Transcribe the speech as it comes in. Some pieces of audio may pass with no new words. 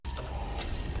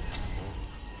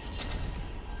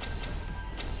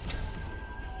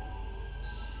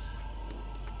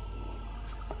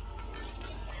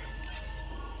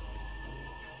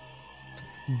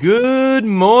Good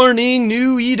morning,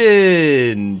 New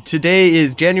Eden! Today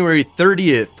is January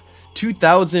 30th,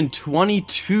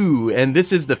 2022, and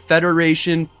this is the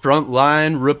Federation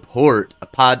Frontline Report, a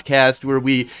podcast where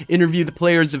we interview the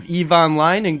players of EVE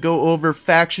Online and go over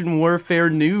faction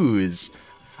warfare news.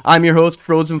 I'm your host,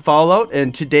 Frozen Fallout,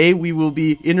 and today we will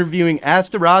be interviewing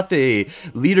Astaroth,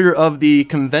 leader of the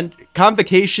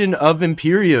Convocation of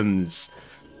Imperiums.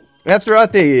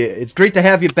 Astaroth, it's great to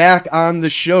have you back on the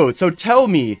show. So tell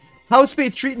me, how's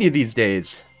Space treating you these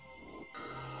days?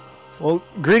 Well,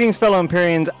 greetings, fellow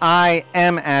Imperians. I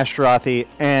am Astaroth,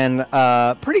 and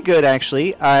pretty good,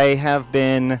 actually. I have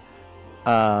been,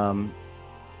 I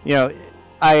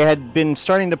had been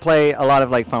starting to play a lot of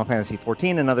like Final Fantasy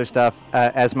XIV and other stuff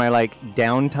as my like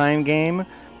downtime game.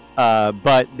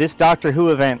 But this Doctor Who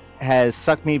event has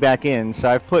sucked me back in, so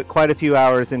I've put quite a few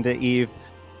hours into EVE.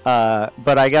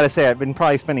 But I gotta say, I've been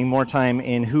probably spending more time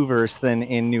in Whoverse than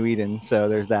in New Eden, so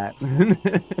there's that.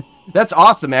 That's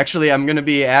awesome. Actually, I'm going to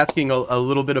be asking a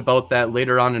little bit about that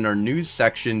later on in our news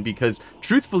section because,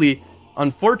 truthfully,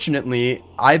 unfortunately,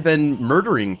 I've been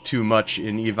murdering too much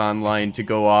in EVE Online to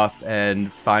go off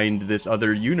and find this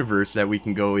other universe that we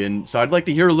can go in. So I'd like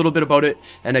to hear a little bit about it,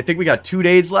 and I think we got 2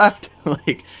 days left,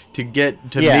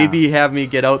 maybe have me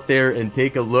get out there and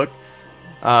take a look.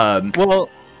 Well,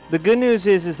 the good news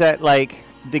is that like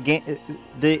the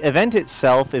event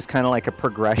itself is kind of like a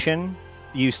progression.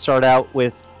 You start out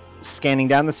with scanning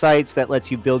down the sites that lets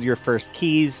you build your first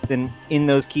keys. Then in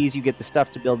those keys you get the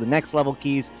stuff to build the next level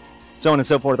keys, so on and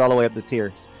so forth, all the way up the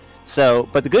tiers. So,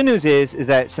 but the good news is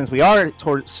that since we are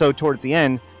towards the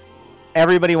end,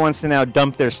 everybody wants to now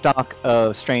dump their stock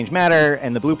of strange matter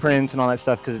and the blueprints and all that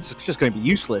stuff because it's just going to be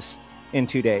useless in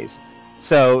 2 days.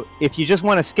 So if you just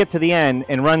want to skip to the end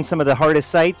and run some of the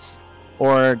hardest sites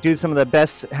or do some of the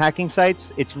best hacking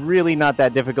sites, it's really not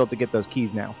that difficult to get those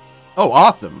keys now. Oh,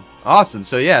 awesome. Awesome.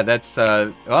 So yeah, that's,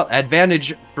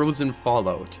 advantage Frozen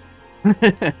Fallout.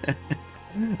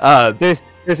 There's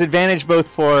advantage both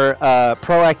for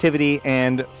proactivity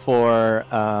and for,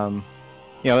 a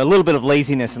little bit of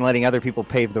laziness and letting other people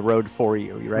pave the road for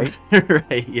you, right?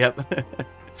 Right, yep.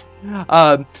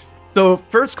 So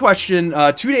first question,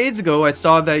 2 days ago I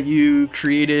saw that you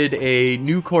created a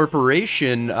new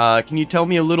corporation. Can you tell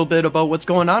me a little bit about what's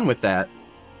going on with that?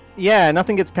 Yeah,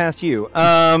 nothing gets past you.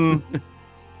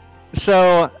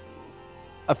 So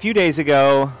a few days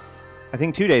ago, I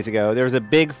think 2 days ago, there was a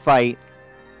big fight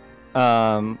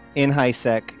in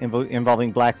HiSec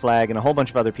involving Black Flag and a whole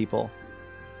bunch of other people.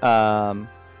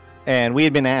 And we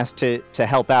had been asked to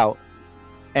help out.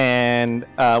 And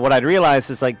what I'd realized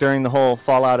is like during the whole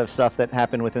fallout of stuff that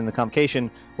happened within the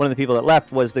convocation, one of the people that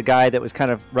left was the guy that was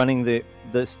kind of running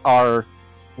our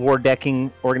war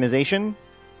decking organization.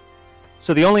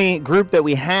 So the only group that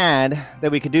we had that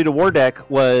we could do to war deck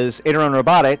was Aderon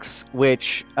Robotics,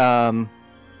 which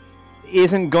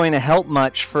isn't going to help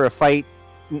much for a fight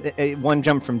one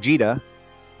jump from Jita.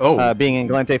 Being in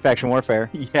Galente Faction Warfare.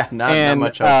 Yeah, not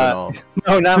much help at all.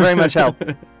 No, not very much help.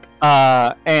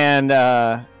 And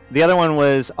the other one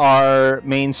was our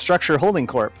main structure holding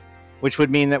corp, which would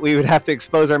mean that we would have to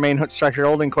expose our main structure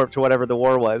holding corp to whatever the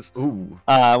war was. Ooh.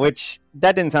 Which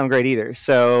that didn't sound great either.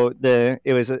 So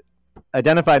it was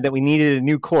identified that we needed a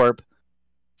new corp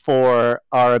for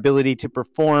our ability to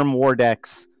perform war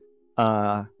decks,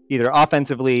 either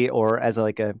offensively or as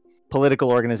a political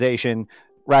organization,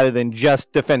 rather than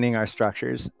just defending our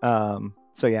structures.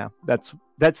 So yeah, that's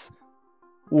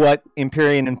what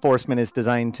Empyrean Enforcement is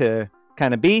designed to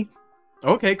kind of be.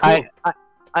 Okay, cool.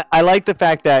 I like the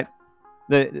fact that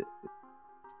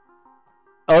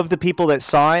of the people that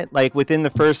saw it, like within the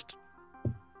first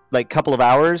couple of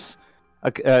hours,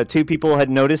 2 people had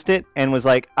noticed it and was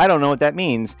like, I don't know what that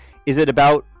means. Is it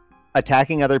about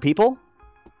attacking other people?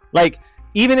 Like,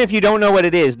 even if you don't know what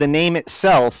it is, the name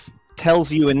itself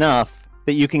tells you enough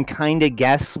that you can kind of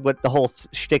guess what the whole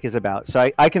shtick is about. So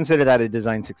I consider that a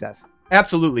design success.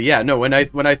 Absolutely, yeah. No, when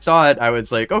I saw it, I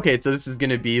was like, okay, so this is going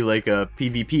to be like a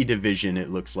PvP division, it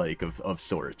looks like, of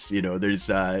sorts. There's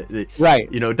right.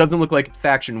 It doesn't look like it's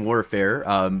faction warfare.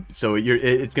 So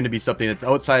it's going to be something that's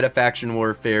outside of faction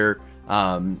warfare,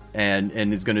 and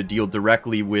is going to deal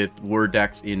directly with war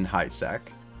decks in HiSec.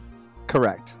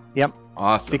 Correct. Yep.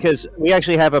 Awesome. Because we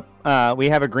actually have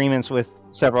agreements with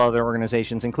several other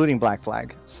organizations, including Black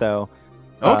Flag. So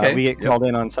we get called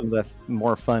in on some of the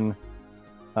more fun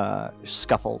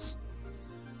scuffles.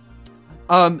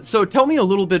 So tell me a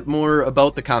little bit more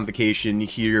about the convocation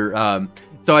here.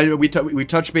 So we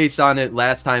touched base on it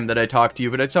last time that I talked to you,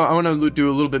 but I want to do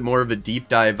a little bit more of a deep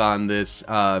dive on this,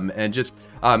 and just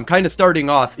kind of starting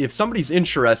off, if somebody's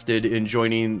interested in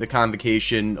joining the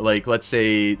Convocation, like let's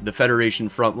say the Federation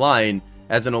Frontline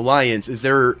as an alliance, is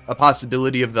there a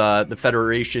possibility of the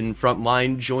Federation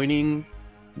Frontline joining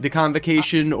the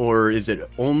Convocation, or is it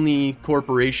only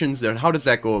corporations? And how does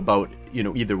that go about,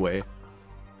 either way?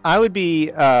 I would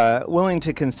be willing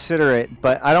to consider it,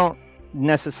 but I don't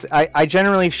I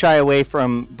generally shy away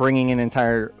from bringing in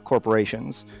entire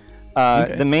corporations.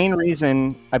 Okay. The main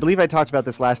reason, I believe I talked about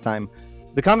this last time,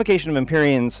 the Convocation of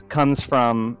Empyreans comes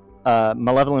from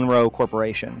Malevolent Row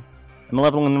Corporation. The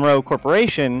Malevolent Row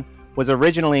Corporation was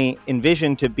originally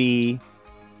envisioned to be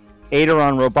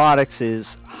Aderon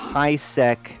Robotics'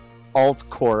 high-sec alt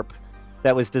corp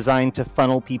that was designed to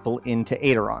funnel people into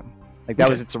Aderon. Like, that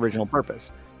was its original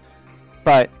purpose.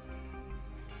 But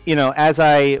as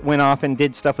I went off and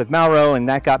did stuff with Malro, and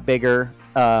that got bigger,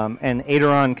 and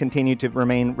Aderon continued to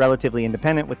remain relatively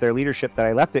independent with their leadership that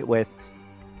I left it with,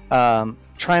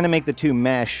 trying to make the two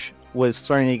mesh was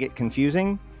starting to get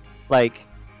confusing. Like,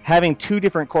 having two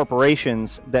different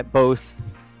corporations that both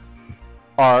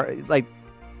are, like,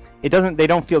 they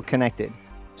don't feel connected.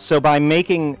 So by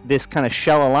making this kind of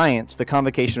shell alliance, the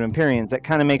Convocation of Empyreans, that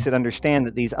kind of makes it understand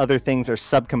that these other things are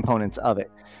subcomponents of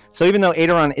it. So even though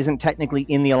Aderon isn't technically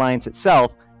in the alliance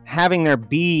itself, having there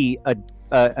be an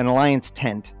alliance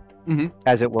tent,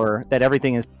 as it were, that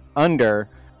everything is under,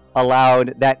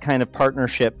 allowed that kind of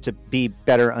partnership to be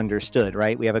better understood,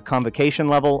 right? We have a Convocation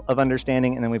level of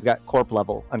understanding, and then we've got corp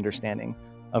level understanding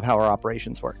of how our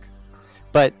operations work.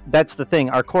 But that's the thing.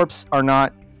 Our corps are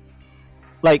not,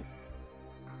 like,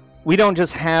 we don't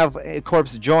just have a corps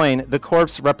join. The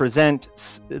corps represent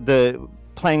the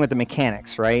playing with the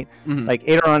mechanics, right? Like,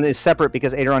 Aderon is separate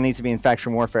because Aderon needs to be in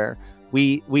faction warfare.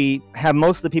 We have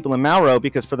most of the people in Malro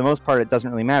because for the most part it doesn't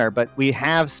really matter, but we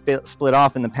have split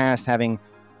off in the past, having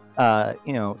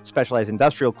specialized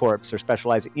industrial corps or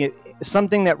specialized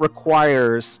something that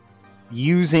requires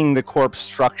using the corp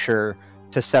structure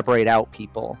to separate out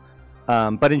people.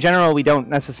 But in general, we don't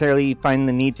necessarily find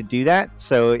the need to do that,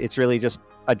 so it's really just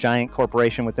a giant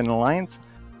corporation within an alliance.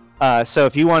 So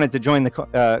if you wanted to join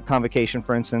the Convocation,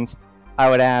 for instance,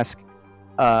 I would ask,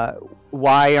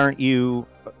 why wouldn't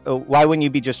you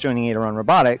be just joining Aderon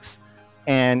Robotics?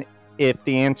 And if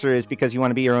the answer is because you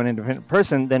want to be your own independent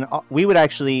person, then we would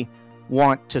actually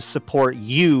want to support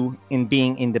you in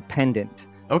being independent,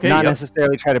 not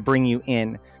necessarily try to bring you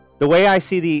in. The way I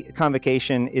see the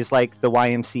Convocation is like the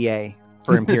YMCA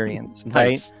for Empyreans, Nice.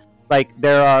 right? Like,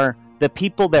 there are the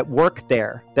people that work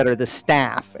there that are the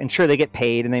staff, and sure, they get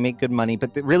paid and they make good money,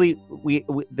 but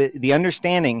the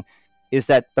understanding is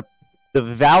that the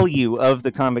value of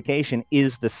the Convocation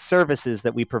is the services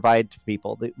that we provide to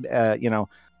people,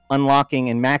 unlocking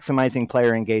and maximizing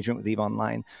player engagement with EVE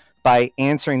Online by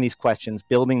answering these questions,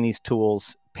 building these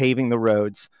tools, paving the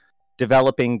roads,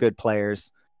 developing good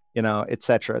players,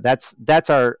 etc. That's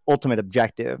our ultimate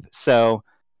objective. So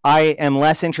I am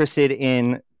less interested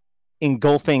in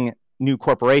engulfing new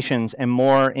corporations and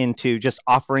more into just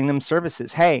offering them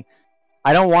services. Hey,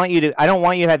 I don't want you to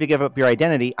have to give up your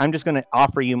identity. I'm just going to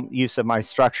offer you use of my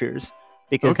structures,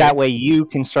 because that way you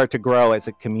can start to grow as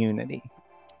a community,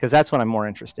 because that's what I'm more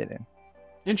interested in.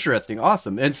 Interesting.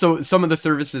 Awesome. And so some of the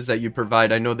services that you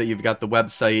provide, I know that you've got the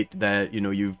website that,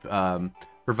 you've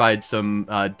provide some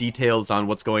details on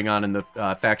what's going on in the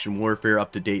faction warfare,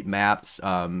 up-to-date maps,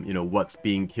 what's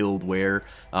being killed where,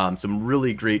 some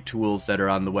really great tools that are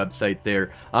on the website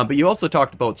there. But you also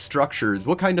talked about structures.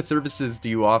 What kind of services do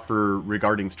you offer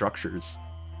regarding structures?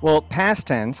 Well, past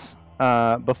tense,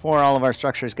 before all of our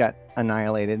structures got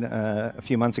annihilated a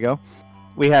few months ago,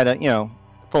 we had a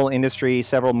full industry,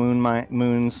 several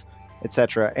moons,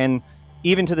 etc. And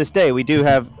even to this day,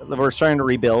 we're starting to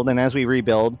rebuild, and as we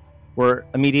rebuild, we're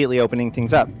immediately opening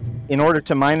things up. In order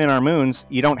to mine in our moons,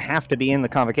 you don't have to be in the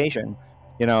Convocation.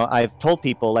 I've told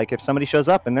people, like, if somebody shows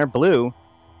up and they're blue,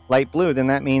 light blue, then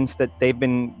that means that they've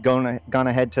been gone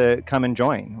ahead to come and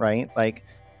join, right? Like,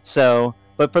 so,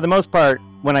 but for the most part,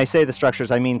 when I say the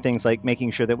structures, I mean things like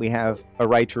making sure that we have a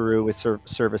right to rule with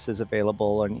services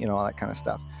available and, all that kind of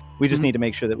stuff. We just need to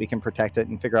make sure that we can protect it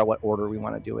and figure out what order we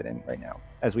want to do it in right now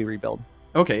as we rebuild.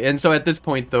 Okay, and so at this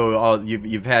point, though,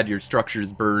 you've had your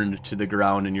structures burned to the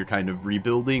ground and you're kind of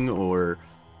rebuilding, or?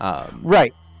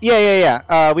 Right.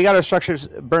 Yeah. We got our structures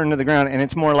burned to the ground, and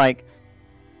it's more like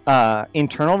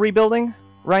internal rebuilding,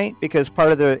 right? Because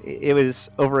part of it was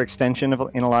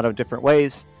overextension in a lot of different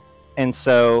ways. And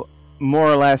so, more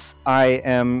or less, I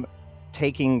am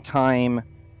taking time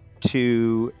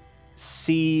to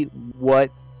see what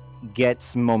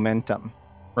gets momentum.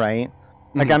 right?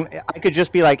 Like I could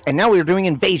just be like, and now we're doing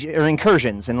invasion or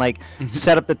incursions and like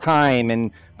set up the time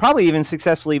and probably even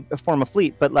successfully form a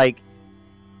fleet. But like,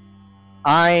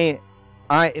 I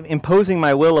imposing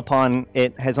my will upon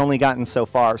it has only gotten so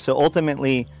far. So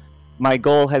ultimately, my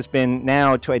goal has been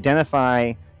now to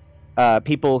identify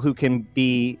people who can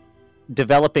be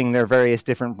developing their various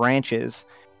different branches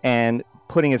and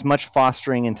putting as much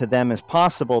fostering into them as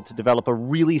possible to develop a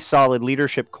really solid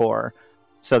leadership core.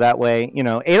 So that way,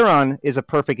 Aeron is a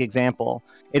perfect example.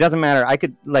 It doesn't matter.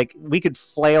 We could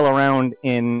flail around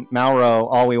in Malro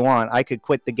all we want. I could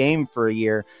quit the game for a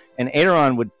year and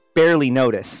Aeron would barely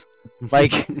notice.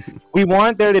 Like, we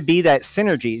want there to be that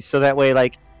synergy. So that way,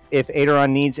 like, if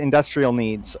Aeron needs industrial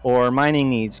needs or mining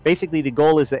needs, basically the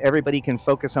goal is that everybody can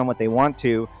focus on what they want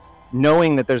to,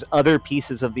 knowing that there's other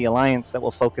pieces of the alliance that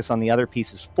will focus on the other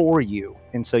pieces for you.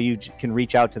 And so you can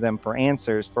reach out to them for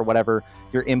answers for whatever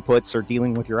your inputs or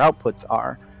dealing with your outputs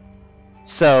are.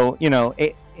 So,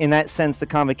 in that sense, the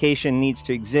convocation needs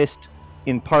to exist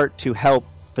in part to help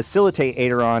facilitate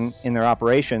Aeron in their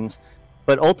operations.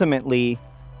 But ultimately,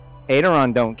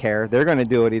 Aeron don't care. They're going to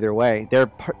do it either way.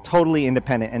 They're totally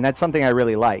independent. And that's something I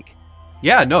really like.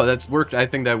 Yeah, no, that's worked. I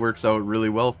think that works out really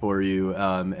well for you.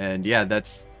 And yeah,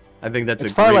 I think that's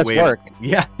it's a far great less way. Work.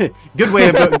 Good way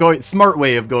of going. Smart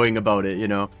way of going about it.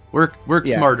 Work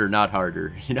Yeah. smarter, not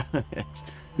harder.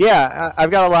 Yeah,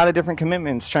 I've got a lot of different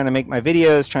commitments. Trying to make my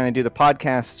videos, trying to do the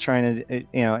podcasts,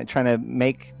 trying to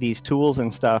make these tools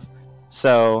and stuff.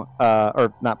 So,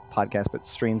 or not podcasts, but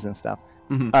streams and stuff.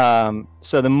 Mm-hmm.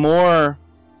 So the more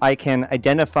I can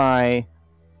identify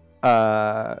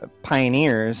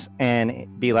pioneers and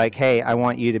be like, hey, I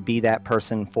want you to be that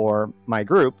person for my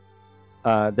group,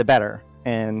 the better.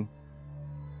 And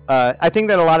I think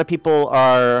that a lot of people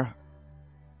are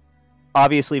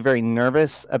obviously very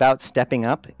nervous about stepping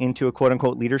up into a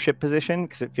quote-unquote leadership position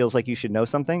because it feels like you should know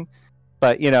something.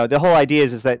 But the whole idea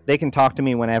is that they can talk to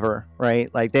me whenever,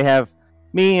 right? Like, they have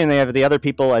me and they have the other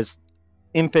people as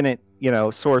infinite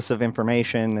source of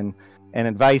information and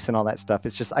advice and all that stuff.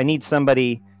 It's just I need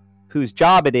somebody whose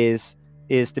job it is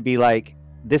to be like,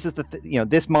 this is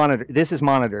this is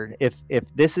monitored.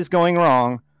 If this is going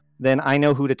wrong, then I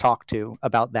know who to talk to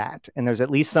about that, and there's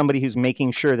at least somebody who's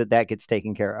making sure that gets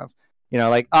taken care of.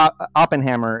 Like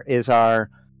Oppenheimer is our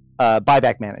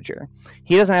buyback manager.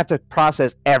 He doesn't have to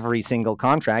process every single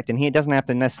contract, and he doesn't have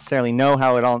to necessarily know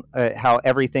how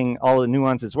everything, all the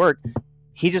nuances work.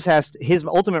 He just has his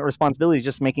ultimate responsibility is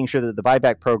just making sure that the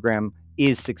buyback program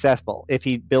is successful. If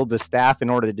he builds a staff in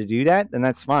order to do that, then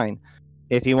that's fine.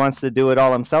 If he wants to do it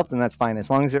all himself, then that's fine. As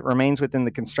long as it remains within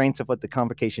the constraints of what the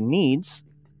convocation needs,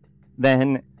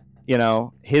 then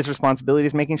his responsibility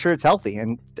is making sure it's healthy.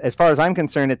 And as far as I'm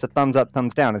concerned, it's a thumbs up,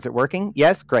 thumbs down. Is it working?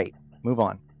 Yes, great. Move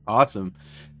on. Awesome.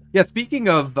 Yeah, speaking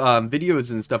of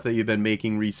videos and stuff that you've been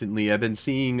making recently, I've been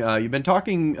seeing you've been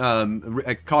talking.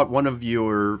 I caught one of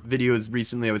your videos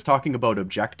recently. I was talking about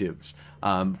objectives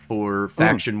for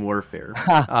faction warfare.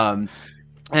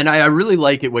 And I really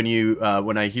like it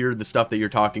when I hear the stuff that you're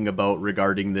talking about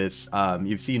regarding this.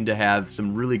 You seem to have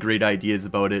some really great ideas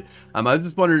about it. I was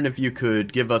just wondering if you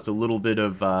could give us a little bit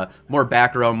of more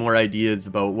background, more ideas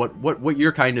about what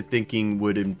you're kind of thinking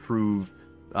would improve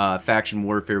faction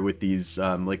warfare with these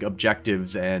like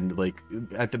objectives, and like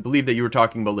I believe that you were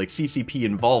talking about like CCP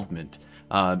involvement.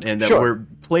 And that Sure.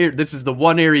 this is the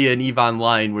one area in EVE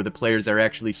Online where the players are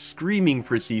actually screaming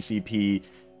for CCP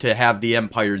to have the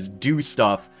empires do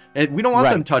stuff, and we don't want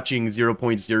them touching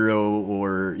 0.0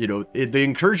 or the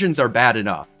incursions are bad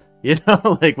enough,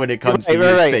 like when it comes to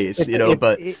your space,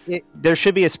 but there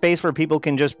should be a space where people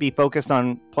can just be focused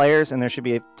on players, and there should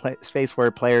be a space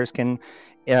where players can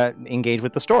engage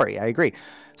with the story. I agree.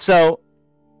 So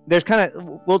there's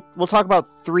we'll talk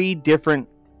about 3 different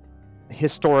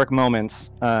historic moments,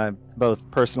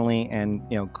 both personally and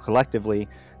collectively,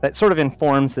 that sort of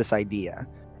informs this idea.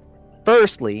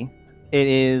 Firstly, it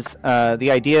is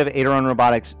the idea of Aeron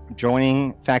Robotics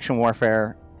joining faction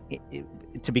warfare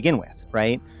to begin with,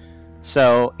 right?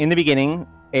 So in the beginning,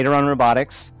 Aeron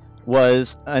Robotics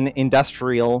was an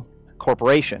industrial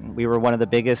corporation. We were one of the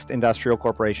biggest industrial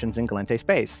corporations in Gallente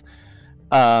space.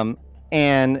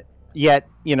 And yet,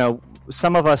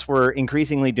 some of us were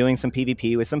increasingly doing some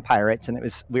PvP with some pirates, and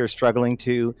we were struggling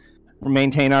to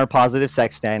maintain our positive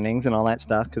sec standings and all that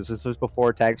stuff, because this was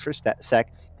before tags for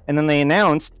sec. And then they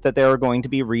announced that they were going to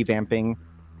be revamping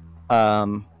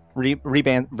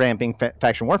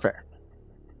faction warfare.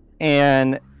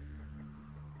 And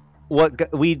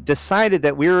we decided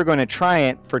that we were going to try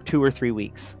it for 2 or 3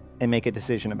 weeks and make a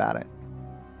decision about it.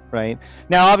 right?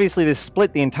 Now, obviously, this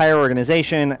split the entire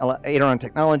organization. Aileron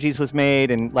Technologies was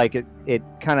made, and like it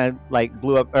kind of like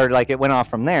blew up, or like it went off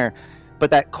from there.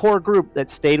 But that core group that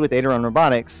stayed with Aileron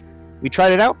Robotics, we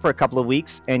tried it out for a couple of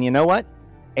weeks, and you know what?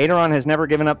 Aileron has never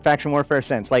given up faction warfare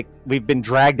since. Like, we've been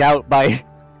dragged out by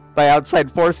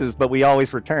outside forces, but we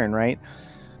always return, right?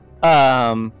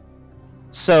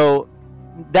 So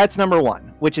that's number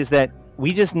one, which is that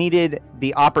we just needed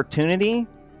the opportunity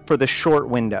for the short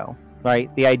window,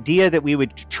 right? The idea that we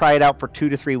would try it out for 2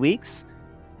 to 3 weeks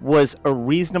was a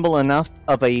reasonable enough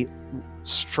of a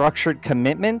structured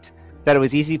commitment that it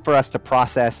was easy for us to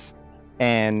process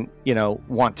and, you know,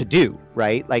 want to do,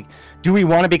 right? Like, do we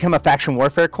want to become a faction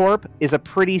warfare corp is a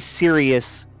pretty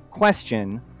serious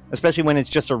question, especially when it's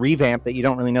just a revamp that you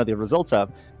don't really know the results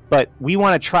of. But we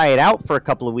want to try it out for a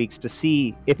couple of weeks to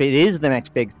see if it is the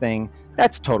next big thing.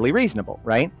 That's totally reasonable,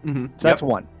 right? Mm-hmm. So that's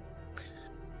one.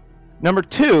 Number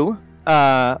two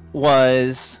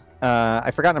was,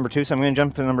 I forgot number two, so I'm going to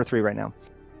jump to number three right now.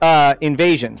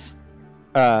 Invasions,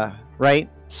 right?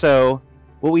 So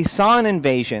what we saw in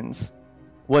Invasions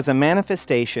was a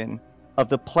manifestation of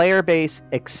the player base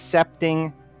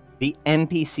accepting the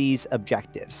NPC's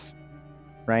objectives,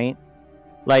 right?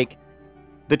 Like,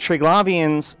 the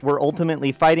Triglavians were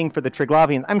ultimately fighting for the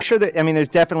Triglavians. I'm sure that, I mean, there's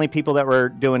definitely people that were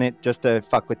doing it just to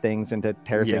fuck with things and to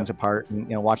tear things apart and,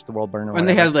 you know, watch the world burn or whatever. And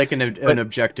they had like an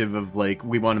objective of like,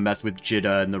 we want to mess with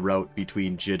Jidda and the route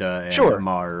between Jidda and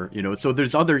Amar, you know. So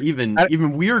there's other even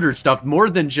weirder stuff, more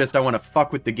than just I want to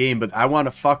fuck with the game, but I want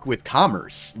to fuck with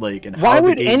commerce. Like, and why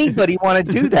would anybody want to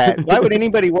do that? Why would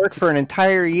anybody work for an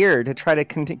entire year to try to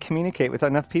communicate with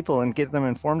enough people and get them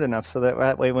informed enough so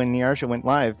that way when Niarsha went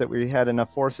live that we had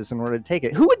enough forces in order to take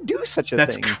it? Who would do such a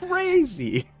thing?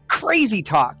 That's crazy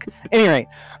talk. Anyway,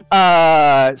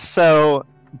 but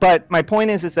my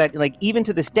point is that, like, even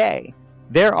to this day,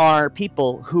 there are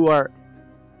people who are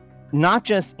not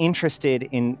just interested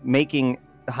in making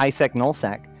high-sec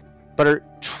null-sec, but are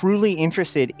truly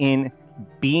interested in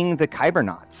being the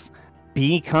Kybernauts,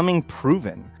 becoming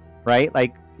proven, right?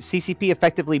 Like, CCP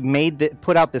effectively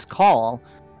put out this call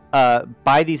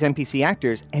by these NPC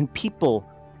actors, and people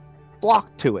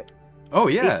flocked to it. Oh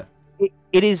yeah.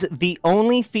 It is the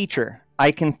only feature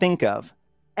I can think of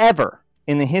ever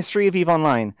in the history of EVE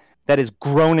Online that has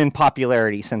grown in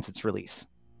popularity since its release,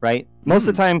 right? Most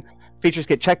of the time features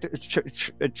get checked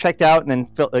out and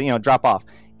then drop off.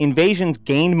 Invasions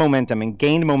gained momentum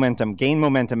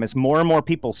as more and more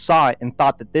people saw it and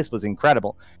thought that this was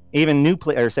incredible. Even new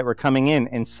players that were coming in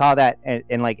and saw that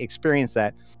and like experienced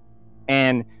that.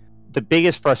 And the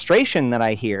biggest frustration that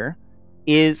I hear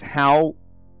is how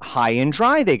high and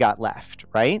dry they got left,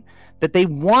 right? That they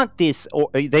want this,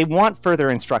 or they want further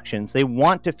instructions. They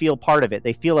want to feel part of it.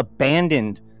 They feel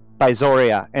abandoned by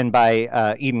Zoria and by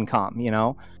EdenCom, you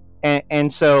know?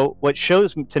 And so what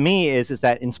shows to me is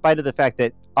that in spite of the fact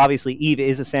that obviously EVE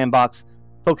is a sandbox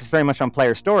focused very much on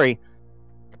player story,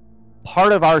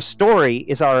 part of our story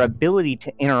is our ability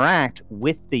to interact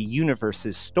with the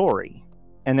universe's story.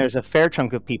 And there's a fair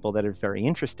chunk of people that are very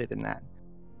interested in that,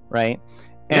 right?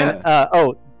 And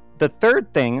the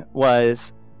third thing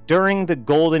was during the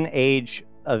golden age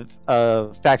of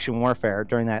faction warfare,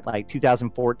 during that like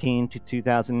 2014 to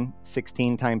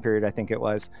 2016 time period, I think it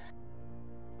was,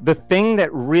 the thing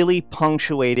that really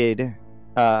punctuated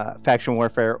faction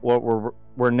warfare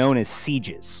were known as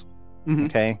sieges. Mm-hmm.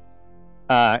 Okay,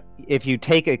 if you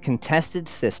take a contested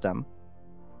system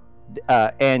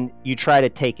and you try to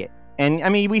take it. And I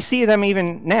mean, we see them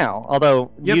even now,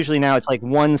 although usually now it's like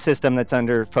one system that's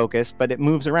under focus, but it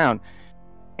moves around.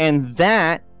 And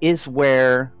that is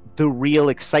where the real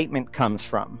excitement comes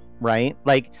from, right?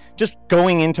 Like, just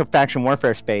going into faction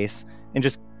warfare space and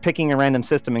just picking a random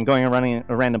system and going and running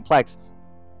a random plex,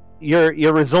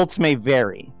 your results may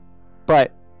vary,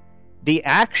 but the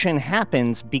action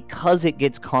happens because it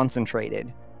gets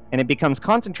concentrated, and it becomes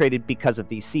concentrated because of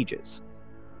these sieges.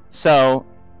 So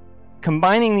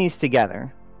combining these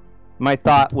together, my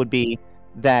thought would be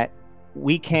that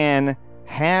we can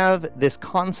have this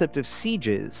concept of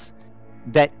sieges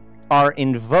that are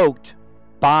invoked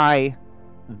by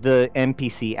the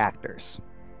NPC actors.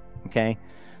 Okay?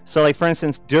 So, like, for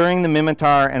instance, during the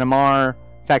Minmatar and Amar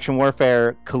faction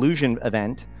warfare collusion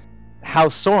event,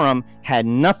 House Sorum had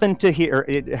nothing to hear,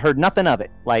 it heard nothing of it.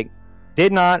 Like,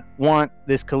 did not want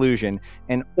this collusion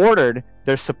and ordered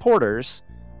their supporters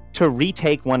to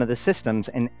retake one of the systems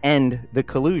and end the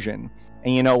collusion.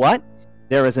 And you know what?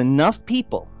 There was enough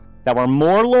people that were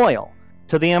more loyal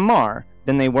to the Amar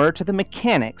than they were to the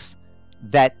mechanics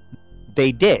that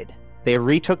they did. They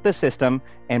retook the system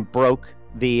and broke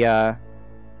the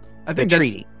I think the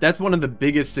treaty. That's one of the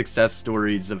biggest success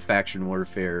stories of faction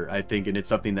warfare, I think, and it's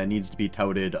something that needs to be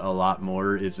touted a lot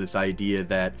more, is this idea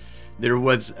that there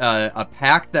was a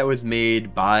pact that was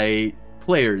made by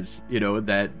players,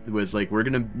 that was like, we're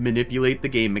going to manipulate the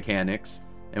game mechanics,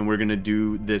 and we're going to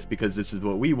do this because this is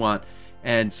what we want.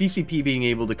 And CCP being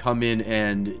able to come in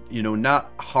and,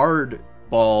 not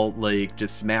hardball, like,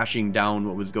 just smashing down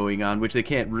what was going on, which they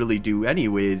can't really do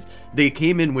anyways. They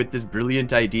came in with this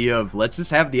brilliant idea of, let's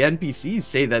just have the NPCs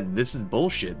say that this is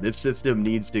bullshit. This system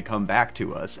needs to come back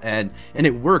to us. And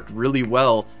it worked really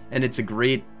well. And it's a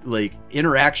great, like,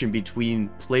 interaction between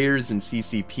players and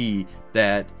CCP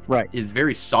that is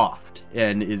very soft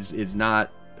and is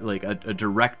not, like, a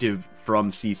directive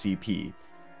from CCP.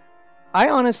 I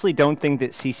honestly don't think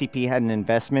that CCP had an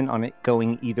investment on it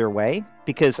going either way,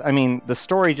 because, I mean, the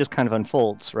story just kind of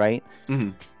unfolds, right? Mm-hmm.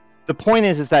 The point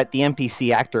is that the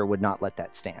NPC actor would not let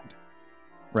that stand,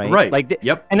 right? Right. Like,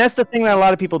 yep. And that's the thing that a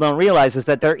lot of people don't realize, is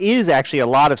that there is actually a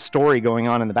lot of story going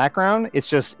on in the background. It's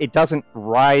just, it doesn't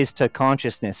rise to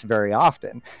consciousness very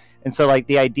often. And so, like,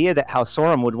 the idea that House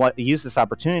Sorum would use this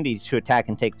opportunity to attack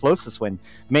and take Flossuswind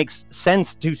makes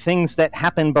sense to things that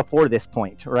happened before this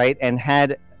point, right? And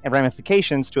had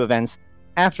ramifications to events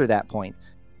after that point.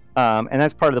 And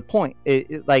that's part of the point.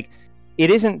 It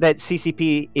isn't that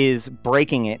CCP is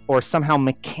breaking it or somehow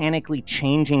mechanically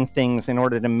changing things in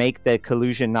order to make the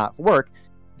collusion not work.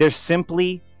 There's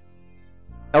simply,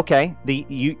 okay,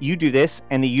 you do this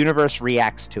and the universe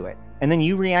reacts to it. And then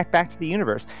you react back to the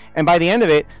universe. And by the end of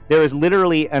it, there is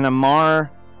literally an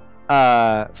Amarr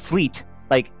fleet,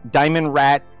 like Diamond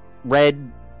Rat,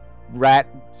 Red Rat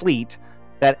fleet,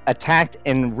 that attacked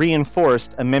and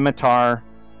reinforced a Minmatar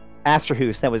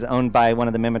Asterhus that was owned by one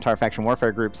of the Minmatar faction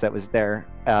warfare groups that was there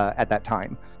at that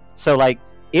time. So, like,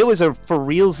 it was a for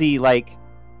realsy, like,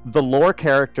 the lore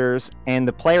characters and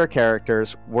the player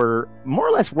characters were more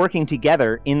or less working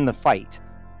together in the fight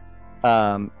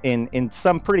in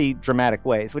some pretty dramatic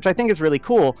ways, which I think is really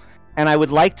cool, and I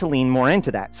would like to lean more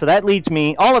into that. So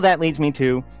all of that leads me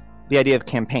to the idea of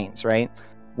campaigns, right?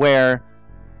 Where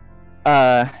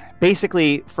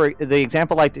basically, for the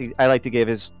example I like to give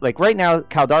is, like, right now,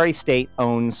 Caldari State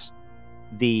owns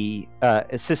the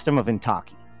system of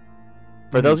Intaki.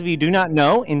 For those of you who do not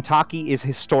know, Intaki is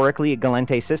historically a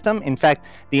Gallente system. In fact,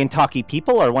 the Intaki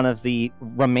people are one of the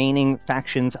remaining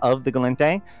factions of the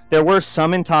Gallente. There were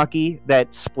some Intaki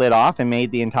that split off and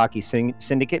made the Intaki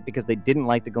Syndicate because they didn't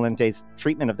like the Gallente's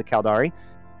treatment of the Caldari.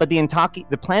 But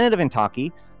the planet of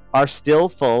Intaki, are still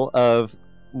full of,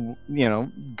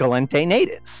 Gallente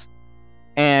natives.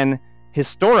 And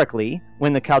historically,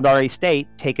 when the Caldari State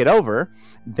take it over,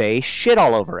 they shit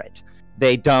all over it.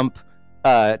 They dump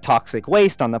toxic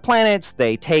waste on the planets,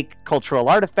 they take cultural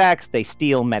artifacts, they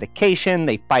steal medication,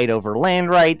 they fight over land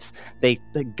rights, they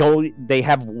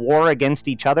have war against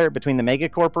each other between the mega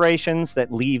corporations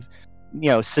that leave,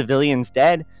 civilians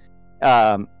dead.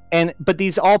 But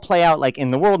these all play out, like, in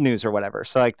the world news or whatever.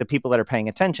 So, like, the people that are paying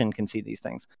attention can see these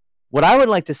things. What I would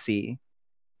like to see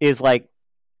is, like,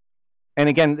 and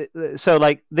again, so,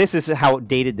 like, this is how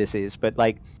dated this is, but,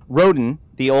 like, Roden,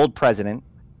 the old president,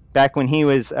 back when he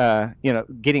was,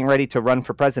 getting ready to run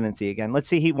for presidency again. Let's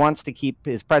see, he wants to keep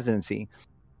his presidency.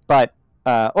 But,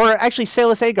 or actually,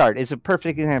 Salas Agard is a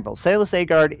perfect example. Salas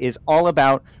Agard is all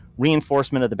about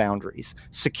reinforcement of the boundaries,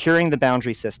 securing the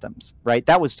boundary systems, right?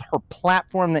 That was her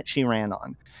platform that she ran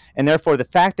on. And therefore, the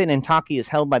fact that Intaki is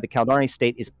held by the Caldari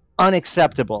State is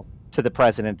unacceptable to the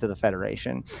president of the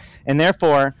Federation. And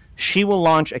therefore, she will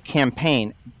launch a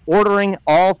campaign ordering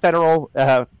all federal,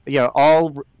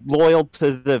 all loyal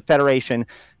to the Federation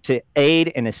to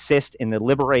aid and assist in the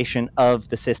liberation of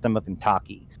the system of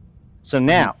Intaki. So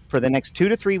now, for the next 2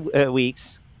 to 3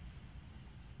 weeks,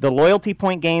 the loyalty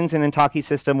point gains in Intaki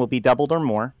system will be doubled or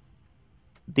more.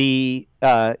 The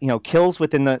kills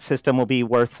within the system will be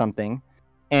worth something,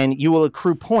 and you will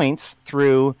accrue points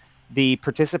through the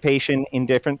participation in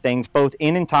different things, both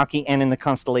in Intaki and in the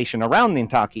constellation around the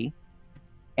Intaki.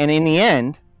 And in the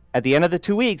end, at the end of the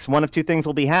 2 weeks, one of two things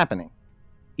will be happening.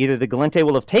 Either the Gallente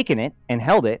will have taken it and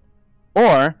held it,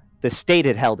 or the state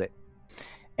had held it.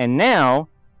 And now,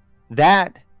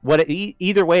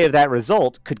 either way of that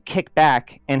result could kick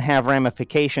back and have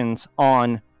ramifications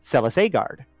on Salas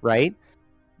Agard, right?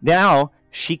 Now,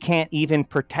 she can't even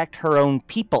protect her own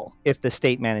people if the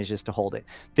state manages to hold it.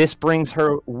 This brings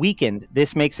her weakened.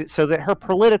 This makes it so that her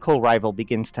political rival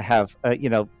begins to have,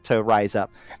 to rise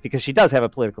up, because she does have a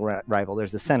political rival.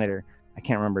 There's the senator. I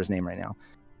can't remember his name right now.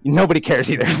 Nobody cares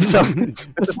either. So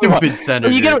stupid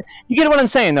senator. You get what I'm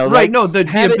saying, though, right? Like, No, the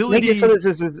ability. Make it so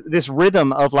this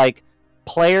rhythm of, like,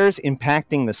 players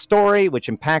impacting the story, which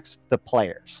impacts the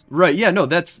players. Right. Yeah, no,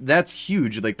 that's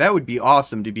huge. Like, that would be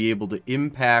awesome to be able to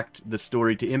impact the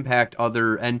story, to impact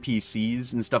other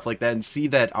NPCs and stuff like that, and see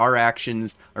that our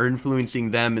actions are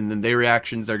influencing them, and then their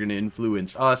actions are going to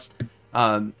influence us.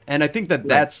 And I think that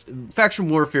that's Faction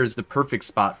Warfare is the perfect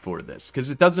spot for this, because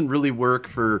it doesn't really work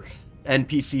for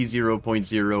NPC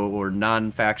 0.0 or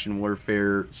non-Faction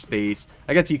Warfare space.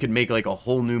 I guess you could make like a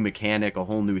whole new mechanic, a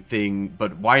whole new thing,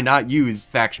 but why not use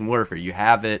Faction Warfare? You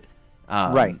have it.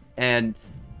 Right. And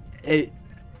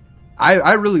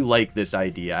I really like this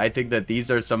idea. I think that these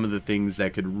are some of the things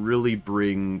that could really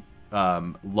bring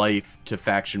life to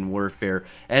Faction Warfare.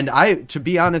 And to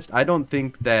be honest, I don't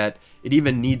think that it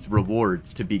even needs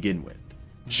rewards to begin with.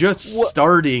 Just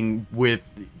starting with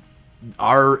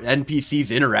our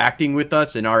NPCs interacting with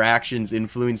us and our actions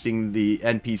influencing the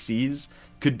NPCs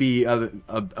could be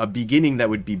a beginning that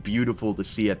would be beautiful to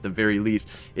see at the very least.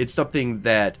 It's something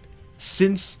that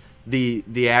since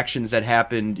the actions that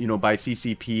happened, by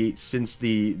CCP, since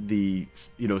the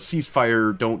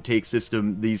ceasefire don't take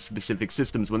system, these specific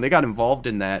systems, when they got involved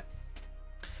in that,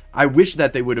 I wish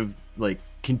that they would have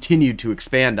continued to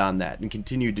expand on that and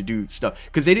continued to do stuff,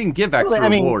 because they didn't give extra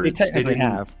rewards. They technically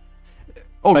have.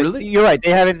 Oh, but really? You're right. They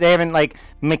haven't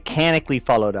mechanically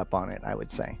followed up on it, I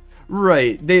would say.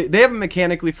 Right. They haven't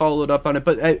mechanically followed up on it,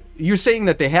 but you're saying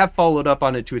that they have followed up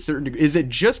on it to a certain degree. Is it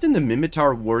just in the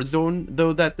Minmatar Warzone,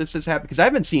 though, that this has happened? Because I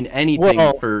haven't seen anything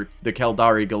for the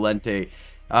Caldari Gallente,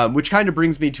 which kind of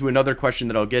brings me to another question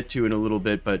that I'll get to in a little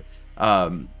bit, but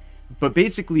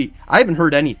basically, I haven't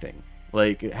heard anything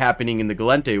happening in the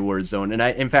Gallente Warzone, and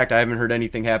in fact, I haven't heard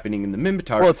anything happening in the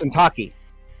Minmatar. Well, it's Intaki.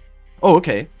 Oh,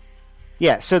 okay.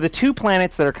 Yeah, so the two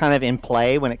planets that are kind of in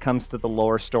play when it comes to the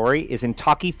lore story is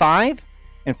Intaki 5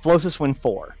 and Flosus Wind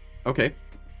 4. Okay.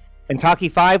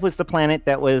 Intaki 5 was the planet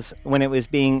that was, when it was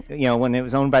being, when it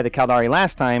was owned by the Caldari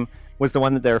last time, was the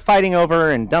one that they were fighting over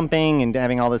and dumping and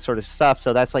having all this sort of stuff.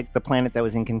 So that's the planet that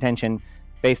was in contention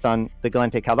based on the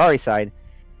Gallente Caldari side.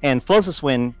 And Flosus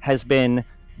Wind has been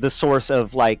the source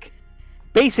of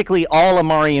basically all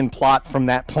Amarian plot from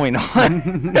that point on.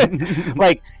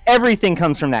 Everything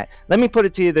comes from that. Let me put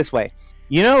it to you this way.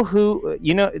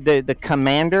 The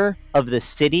commander of the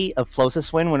city of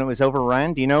Flosus Wind when it was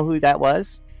overrun, do you know who that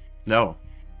was? No.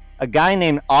 A guy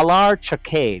named Alar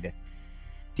Chakade.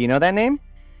 Do you know that name?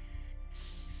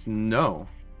 No.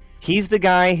 He's the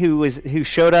guy who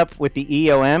showed up with the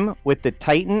EOM with the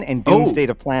Titan and Doomsday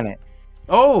to Planet.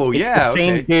 Oh, it's yeah. the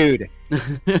same dude.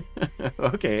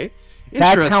 Okay.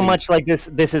 That's how much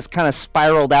this has kind of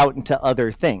spiraled out into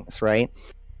other things, right?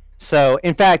 So,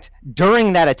 in fact,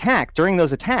 during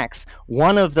those attacks,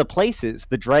 one of the places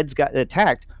the Dreads got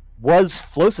attacked was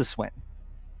Flosus Wind.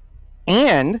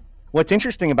 And what's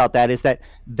interesting about that is that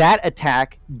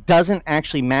attack doesn't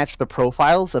actually match the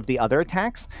profiles of the other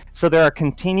attacks. So there are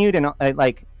continued and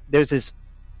there's this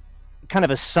kind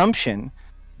of assumption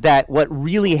that what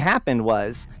really happened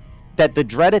was that the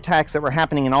Dread attacks that were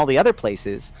happening in all the other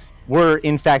places were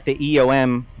in fact the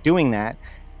EOM doing that,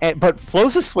 but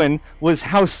Flosus Wind was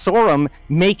House Sorum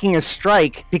making a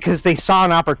strike because they saw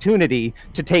an opportunity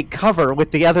to take cover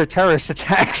with the other terrorist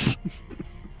attacks.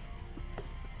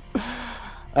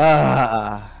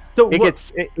 So it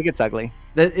gets ugly.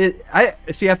 I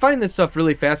find this stuff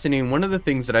really fascinating. One of the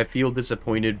things that I feel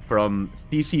disappointed from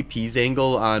CCP's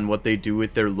angle on what they do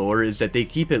with their lore is that they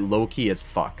keep it low key as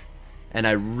fuck. And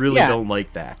I really don't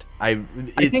like that.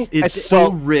 It's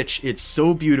so rich. It's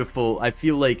so beautiful. I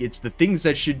feel like it's the things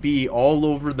that should be all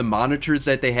over the monitors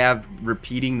that they have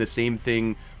repeating the same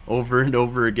thing over and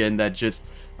over again that just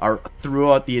are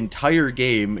throughout the entire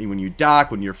game. When you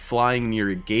dock, when you're flying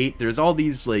near a gate, there's all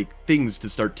these things to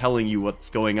start telling you what's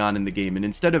going on in the game. And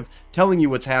instead of telling you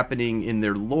what's happening in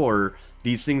their lore,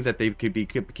 these things that they could be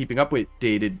keeping us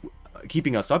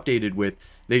updated with,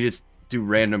 they just do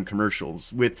random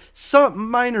commercials with some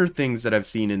minor things that I've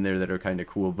seen in there that are kind of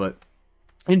cool. But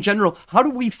in general, how do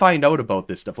we find out about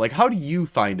this stuff? How do you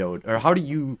find out, or how do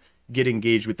you get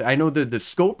engaged with it? I know the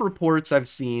scope reports I've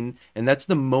seen, and that's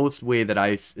the most way that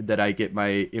I get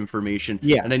my information.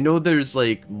 Yeah. And I know there's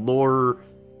lore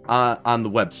on the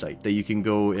website that you can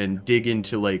go and dig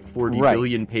into 40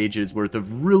 billion pages worth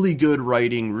of really good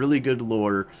writing, really good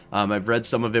lore. I've read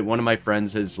some of it. One of my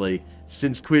friends has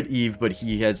since quit EVE, but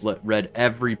he has read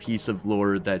every piece of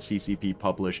lore that CCP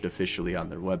published officially on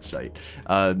their website.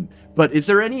 But is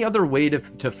there any other way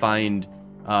to find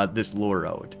this lore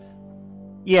out?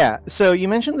 Yeah, so you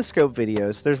mentioned the scope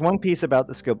videos. There's one piece about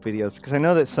the scope videos, because I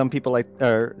know that some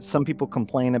people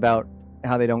complain about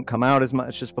how they don't come out as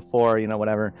much as before,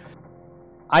 whatever.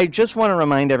 I just want to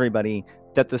remind everybody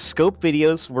that the scope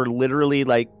videos were literally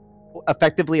like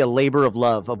effectively a labor of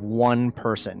love of one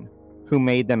person who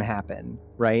made them happen,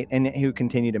 right? And who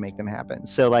continue to make them happen.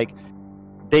 So like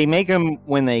they make them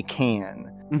when they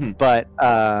can, Mhm.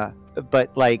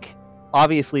 but like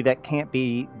obviously that can't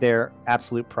be their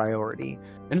absolute priority.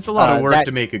 And it's a lot of work that-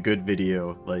 to make a good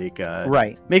video. Like,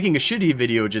 Right. making a shitty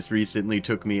video just recently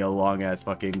took me a long ass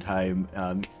fucking time.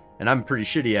 And I'm pretty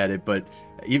shitty at it, but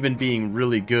even being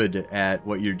really good at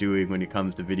what you're doing when it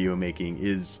comes to video making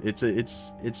it's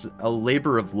a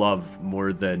labor of love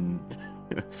more than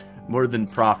more than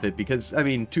profit, because I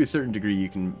mean, to a certain degree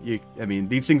I mean,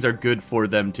 these things are good for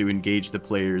them to engage the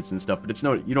players and stuff, but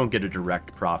you don't get a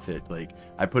direct profit. Like,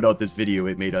 I put out this video,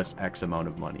 it made us X amount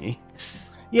of money.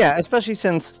 Yeah, especially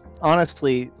since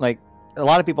honestly, like a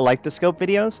lot of people like the scope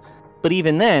videos, but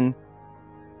even then,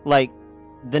 like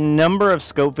the number of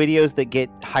scope videos that get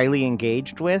highly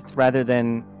engaged with rather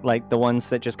than like the ones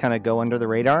that just kind of go under the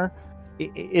radar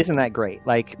isn't that great.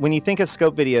 Like when you think of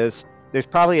scope videos, there's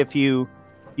probably a few,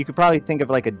 you could probably think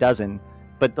of like a dozen,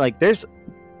 but like there's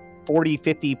 40,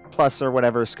 50 plus or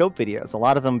whatever scope videos. A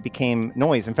lot of them became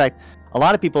noise. In fact, a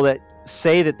lot of people that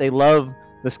say that they love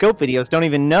the scope videos don't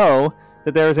even know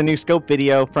that there was a new scope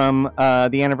video from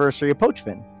the anniversary of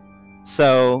Pochvin.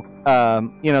 So,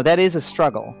 that is a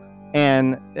struggle.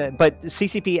 And but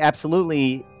CCP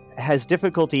absolutely has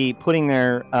difficulty putting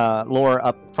their lore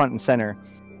up front and center,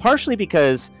 partially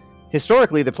because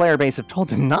historically the player base have told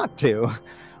them not to,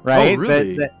 right? Oh,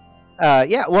 really?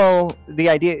 Yeah, well, the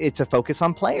idea, it's a focus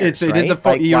on players. It is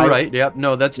right? you're right. Yep.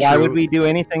 No, that's why true. would we do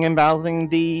anything involving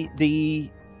the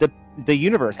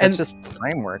universe? That's just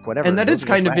framework, whatever. And that is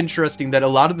kind of interesting that a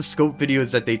lot of the scope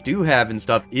videos that they do have and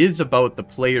stuff is about the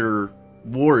player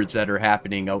wars that are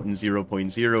happening out in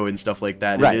 0.0 and stuff like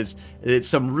that. Right. It's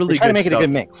some really good good make stuff. It a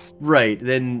good mix. Right.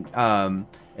 Then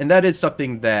and that is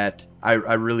something that I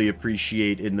really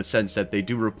appreciate, in the sense that they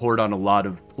do report on a lot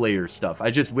of player stuff.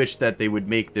 I just wish that they would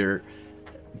make their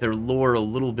lore a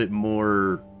little bit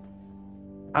more,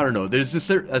 I don't know, there's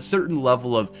a certain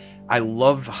level of, I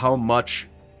love how much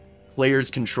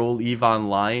players control EVE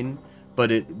Online,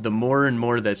 but the more and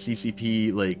more that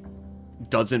CCP like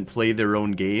doesn't play their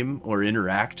own game or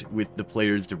interact with the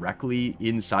players directly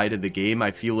inside of the game,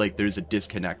 I feel like there's a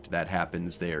disconnect that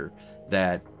happens there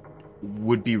that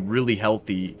would be really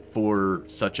healthy for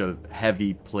such a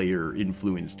heavy player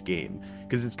influenced game.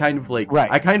 Because it's kind of like,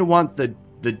 right. I kind of want the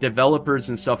developers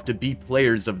and stuff to be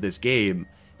players of this game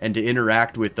and to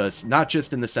interact with us, not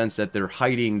just in the sense that they're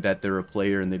hiding that they're a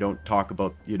player and they don't talk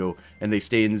about, and they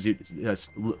stay in,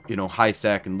 high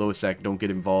sec and low sec, don't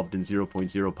get involved in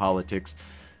 0.0 politics.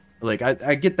 Like,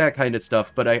 I get that kind of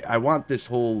stuff, but I want this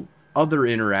whole other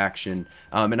interaction.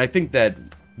 And I think that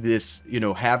this,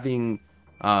 having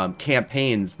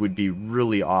campaigns would be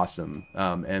really awesome,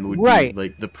 and would be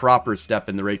like the proper step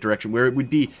in the right direction, where it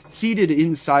would be seated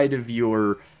inside of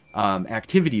your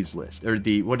activities list, or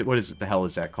the what is it, the hell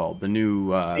is that called, the new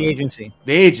the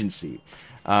agency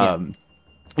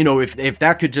if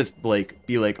that could just like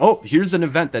be like, oh, here's an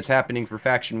event that's happening for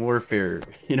faction warfare,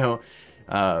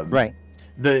 right.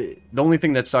 The only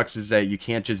thing that sucks is that you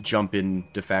can't just jump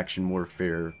into faction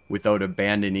warfare without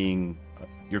abandoning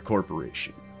your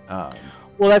corporation.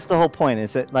 Well, that's the whole point,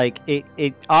 is that like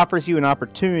it offers you an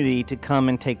opportunity to come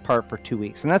and take part for 2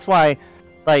 weeks, and that's why,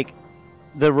 like,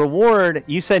 the reward,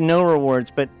 you said no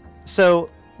rewards, but so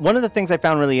one of the things I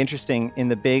found really interesting in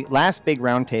the last big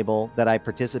roundtable that I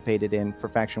participated in for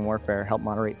Faction Warfare, helped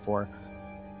moderate for,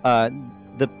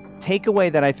 the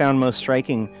takeaway that I found most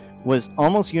striking was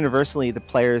almost universally the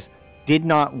players did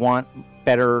not want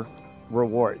better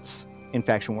rewards in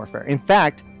Faction Warfare. In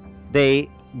fact, they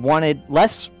wanted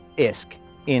less ISK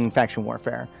in Faction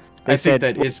Warfare. I think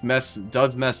that ISK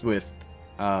does mess with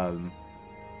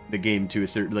the game to a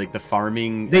certain, like, the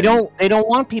farming. They don't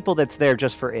want people that's there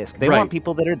just for ISK. They Right. want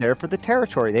people that are there for the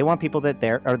territory. They want people that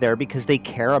are there because they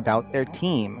care about their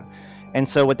team. And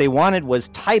so what they wanted was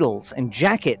titles and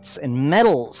jackets and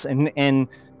medals and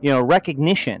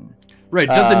recognition. Right,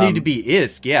 it doesn't need to be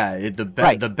ISK. Yeah,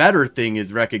 Right. The better thing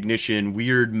is recognition,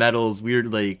 weird medals,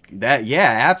 weird like that.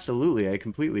 Yeah, absolutely, I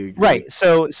completely agree. Right.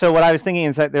 So what I was thinking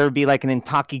is that there would be like an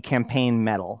Intaki campaign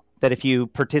medal, that if you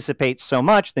participate so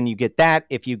much, then you get that.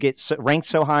 If you get ranked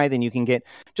so high, then you can get,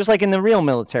 just like in the real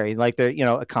military, like the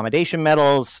accommodation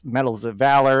medals, medals of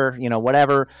valor,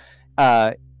 whatever.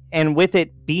 And with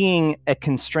it being a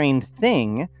constrained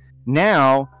thing,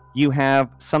 now you have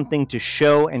something to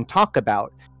show and talk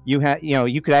about. You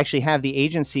could actually have the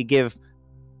agency give,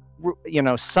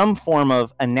 some form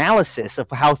of analysis of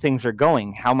how things are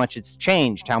going, how much it's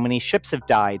changed, how many ships have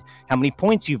died, how many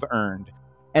points you've earned.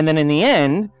 And then in the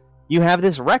end, you have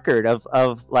this record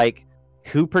of like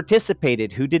who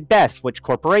participated, who did best, which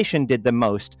corporation did the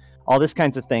most, all this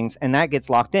kinds of things, and that gets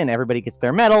locked in. Everybody gets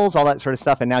their medals, all that sort of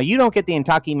stuff, and now you don't get the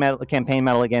Intaki medal, campaign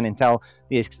medal again until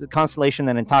the constellation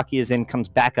that Intaki is in comes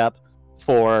back up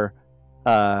for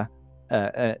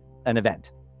an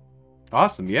event.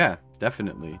 Awesome, yeah,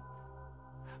 definitely.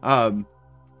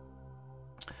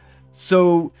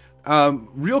 So,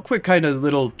 real quick, kind of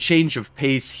little change of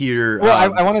pace here.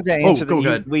 Well, I wanted to answer. Go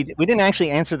ahead. We didn't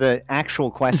actually answer the actual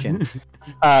question.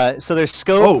 So there's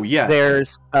scope. Oh yeah.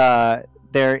 There's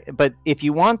but if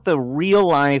you want the real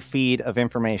live feed of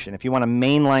information, if you want to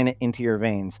mainline it into your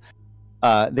veins,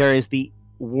 there is the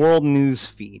World News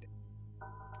feed.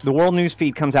 The World News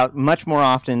feed comes out much more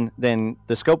often than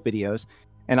the scope videos,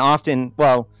 and often,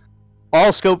 well,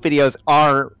 all scope videos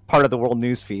are part of the World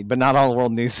News feed, but not all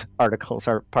World News articles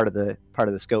are part of the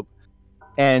scope.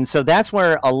 And so that's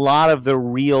where a lot of the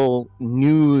real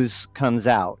news comes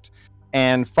out.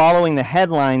 And following the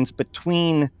headlines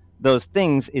between those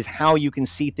things is how you can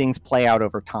see things play out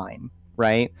over time,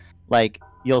 right? Like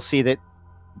you'll see that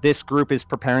this group is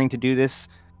preparing to do this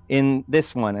in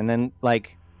this one, and then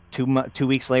like 2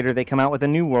 weeks later they come out with a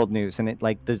new World News, and it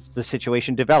like the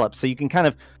situation develops. So you can kind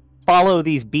of follow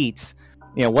these beats,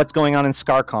 you know, what's going on in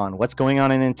Skarkon, what's going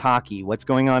on in Intaki, what's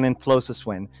going on in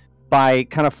Flosaswin, by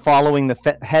kind of following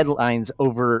the headlines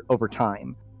over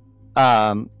time.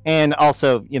 And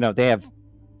also, you know, they have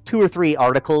 2 or 3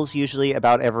 articles usually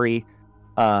about every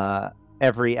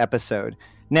episode.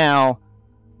 Now,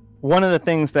 one of the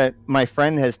things that my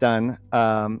friend has done,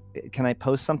 can I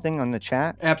post something on the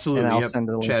chat? Absolutely. And I'll send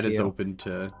the link chat to is you. open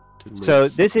to links. So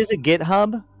this is a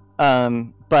GitHub,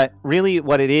 but really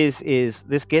what it is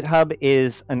this GitHub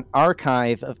is an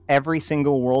archive of every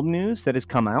single world news that has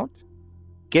come out.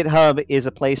 GitHub is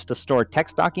a place to store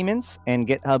text documents, and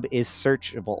GitHub is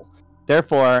searchable.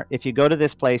 Therefore, if you go to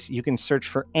this place, you can search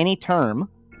for any term,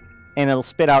 and it'll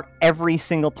spit out every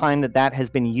single time that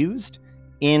has been used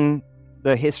in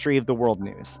the history of the world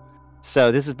news.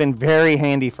 So this has been very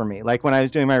handy for me. Like when I was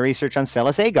doing my research on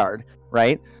Celis Agard,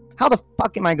 right? How the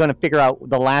fuck am I going to figure out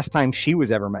the last time she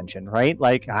was ever mentioned, right?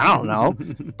 Like, I don't know.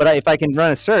 But if I can run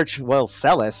a search, well,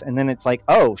 Celis, and then it's like,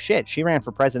 oh shit, she ran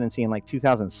for presidency in like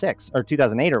 2006 or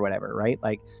 2008 or whatever, right?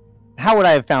 Like, how would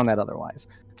I have found that otherwise?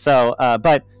 So,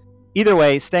 but either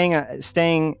way,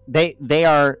 they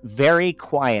are very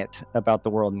quiet about the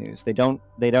world news. They don't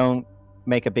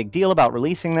make a big deal about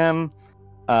releasing them.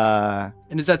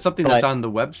 And is that something that's on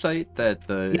the website that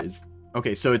Yeah. is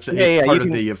okay, so it's part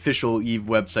of the official EVE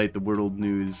website, the World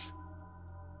News.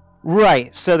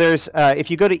 Right. So there's if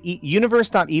you go to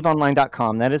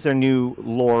universe.eveonline.com, that is their new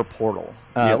lore portal,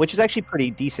 which is actually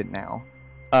pretty decent now.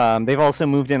 They've also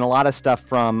moved in a lot of stuff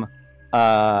from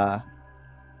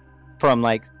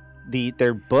like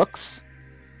their books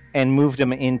and moved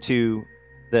them into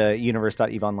the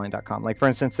universe.eveonline.com. Like for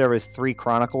instance, there was 3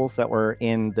 chronicles that were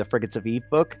in the Frigates of Eve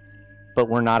book, but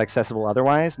were not accessible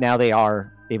otherwise. Now they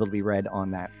are able to be read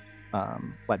on that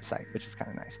website, which is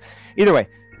kind of nice. Either way,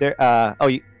 there.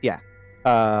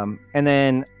 And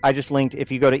then I just linked.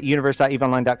 If you go to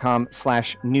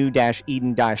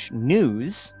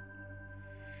universe.eveonline.com/new-eden-news,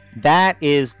 that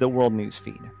is the world news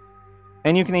feed,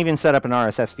 and you can even set up an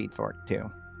RSS feed for it too.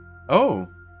 Oh,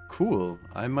 cool!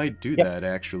 I might do that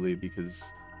actually because.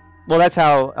 Well, that's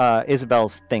how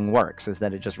Isabel's thing works, is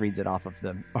that it just reads it off of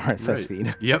the RSS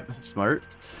feed. Yep, smart.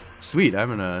 Sweet, I'm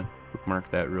gonna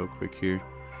bookmark that real quick here.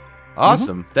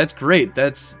 Awesome, that's great.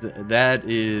 That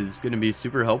is gonna be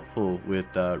super helpful with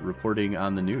reporting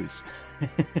on the news.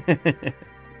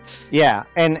 Yeah,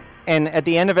 and at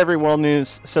the end of every world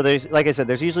news, so there's, like I said,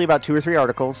 there's usually about 2 or 3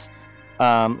 articles.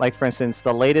 Like for instance,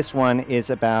 the latest one is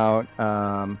about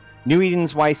New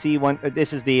Eden's YC1.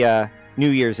 This is the New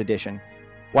Year's edition.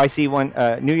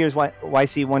 New Year's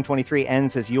YC 123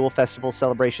 ends as Yule Festival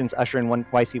celebrations usher in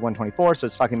YC 124. So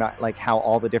it's talking about like how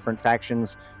all the different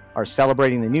factions are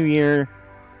celebrating the new year.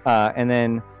 And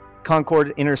then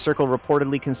Concord Inner Circle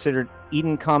reportedly considered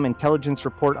Edencom intelligence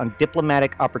report on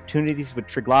diplomatic opportunities with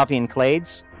Triglavian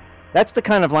clades. That's the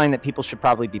kind of line that people should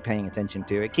probably be paying attention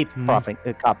to. It keeps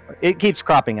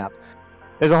cropping up.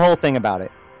 There's a whole thing about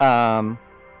it. And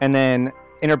then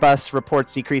Interbus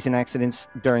reports decrease in accidents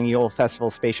during Yule Festival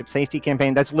spaceship safety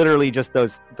campaign. That's literally just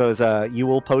those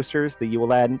Yule posters, the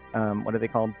Yule ad. What are they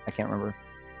called? I can't remember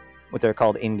what they're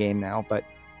called in game now, but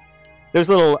there's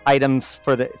little items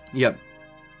for the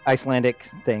Icelandic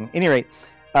thing. At any rate,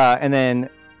 and then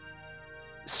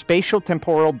spatial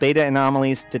temporal data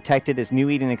anomalies detected as New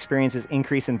Eden experiences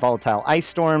increase in volatile ice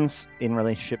storms in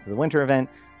relationship to the winter event.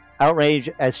 outrage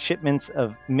as shipments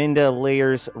of Minda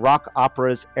Layer's rock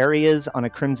opera's areas on a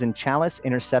Crimson Chalice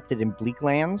intercepted in Bleak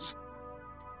Lands.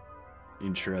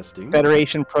 Interesting.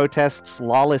 Federation protests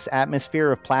lawless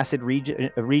atmosphere of placid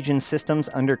region systems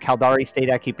under Caldari state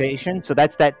occupation. So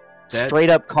that's straight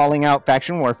up calling out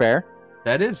faction warfare.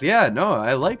 That is, yeah, no,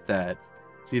 I like that.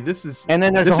 See, this is, and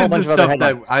then there's this a whole is bunch the of other stuff that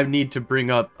headlines. I need to bring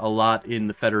up a lot in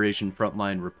the Federation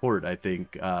Frontline Report, I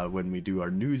think, when we do our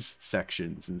news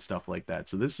sections and stuff like that.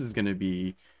 So this is gonna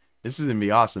be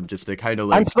awesome, just to kind of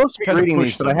like. I'm supposed to be reading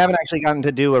these, but I them. haven't actually gotten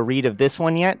to do a read of this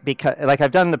one yet, because like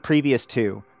I've done the previous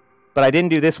two, but I didn't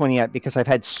do this one yet because I've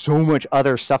had so much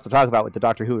other stuff to talk about with the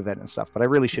Doctor Who event and stuff. But I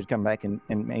really should come back and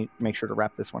make sure to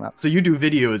wrap this one up. So you do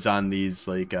videos on these,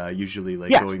 like usually, like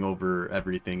going over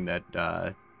everything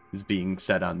that is being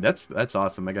said on. That's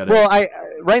awesome. I got it. Well,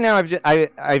 right now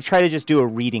I've tried to just do a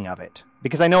reading of it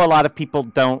because I know a lot of people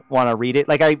don't want to read it.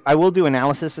 Like I will do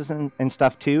analysis and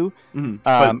stuff too. Mm-hmm.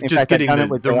 But just fact, getting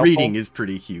the reading is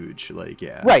pretty huge. Like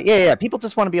Right. Yeah. People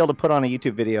just want to be able to put on a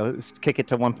YouTube video, kick it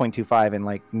to 1.25, and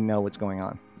like know what's going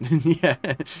on. Yeah.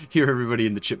 Hear everybody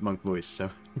in the chipmunk voice. So.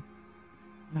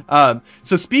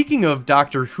 So speaking of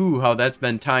Doctor Who, how that's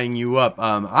been tying you up,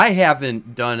 I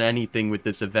haven't done anything with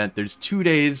this event. There's 2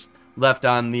 days left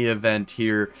on the event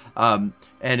here, and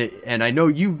I know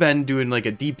you've been doing like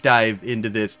a deep dive into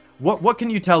this. What can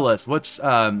you tell us? What's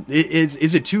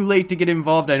is it too late to get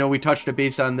involved? I know we touched a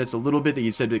base on this a little bit, that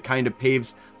you said it kind of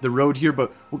paves the road here,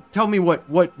 but tell me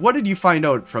what did you find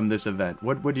out from this event?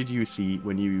 What did you see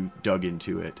when you dug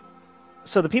into it?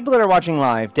 So the people that are watching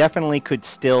live definitely could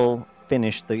still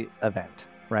finish the event,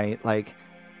 right? Like,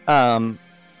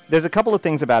 there's a couple of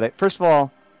things about it. First of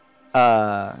all,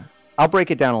 I'll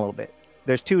break it down a little bit.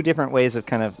 There's two different ways of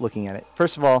kind of looking at it.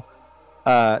 First of all,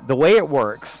 the way it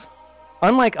works,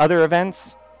 unlike other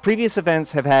events, previous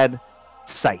events have had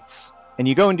sites, and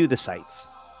you go and do the sites,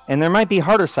 and there might be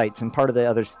harder sites in part of the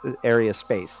other area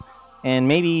space, and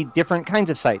maybe different kinds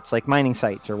of sites, like mining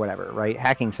sites or whatever, right?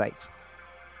 Hacking sites.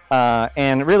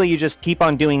 And really, you just keep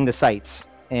on doing the sites,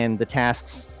 and the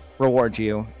tasks reward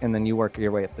you, and then you work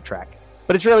your way up the track.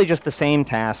 But it's really just the same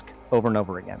task over and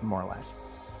over again, more or less.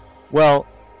 Well,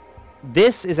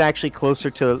 this is actually closer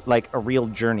to like a real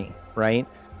journey, right?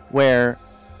 Where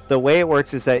the way it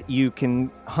works is that you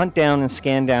can hunt down and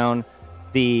scan down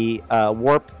the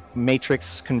warp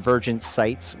matrix convergence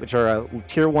sites, which are a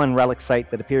tier 1 relic site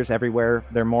that appears everywhere.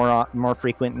 They're more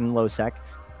frequent in low sec,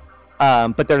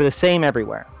 but they're the same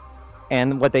everywhere.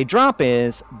 And what they drop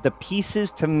is the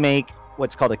pieces to make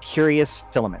what's called a curious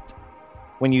filament.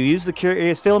 When you use the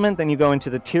curious filament, then you go into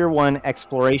the tier 1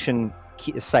 exploration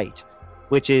site,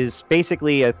 which is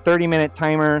basically a 30-minute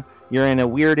timer. You're in a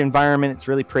weird environment. It's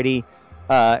really pretty.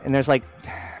 And there's like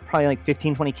probably like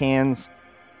 15-20 cans,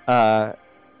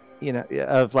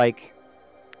 of like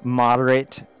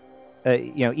moderate,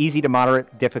 easy to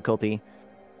moderate difficulty.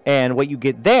 And what you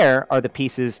get there are the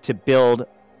pieces to build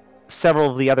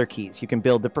several of the other keys. You can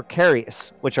build the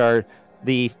precarious, which are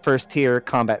the first tier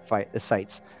combat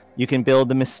sites. You can build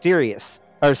the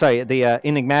the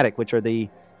enigmatic, which are the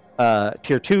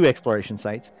tier 2 exploration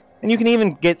sites. And you can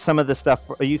even get some of the stuff,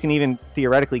 or you can even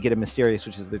theoretically get a mysterious,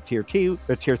 which is the tier 2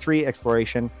 or tier 3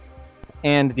 exploration,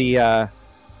 and the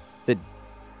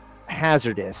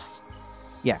hazardous,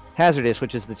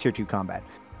 which is the tier 2 combat.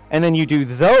 And then you do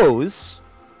those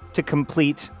to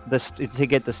complete this, to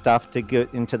get the stuff to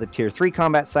get into the tier 3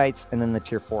 combat sites, and then the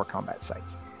tier 4 combat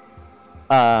sites.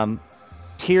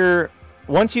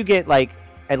 Once you get like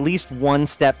at least one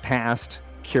step past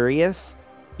curious,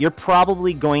 you're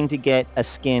probably going to get a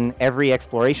skin every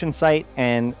exploration site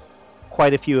and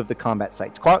quite a few of the combat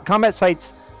sites. Combat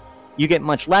sites, you get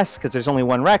much less because there's only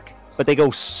one rec, but they go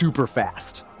super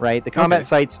fast, right? The combat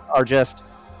sites are just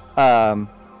a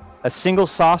single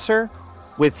saucer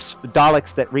with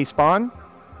Daleks that respawn,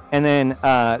 and then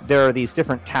there are these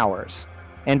different towers.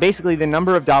 And basically the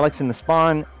number of Daleks in the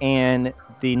spawn and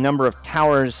the number of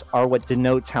towers are what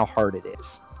denotes how hard it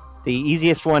is. The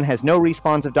easiest one has no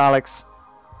respawns of Daleks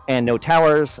and no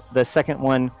towers. The second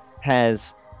one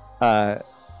has smaller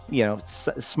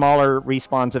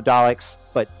respawns of Daleks,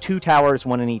 but 2 towers,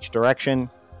 one in each direction,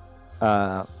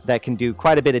 that can do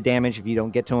quite a bit of damage if you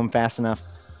don't get to them fast enough.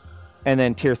 And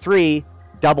then tier 3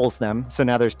 doubles them, so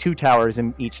now there's 2 towers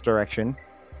in each direction.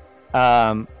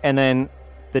 And then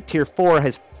the tier 4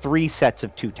 has 3 sets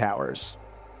of 2 towers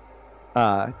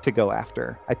to go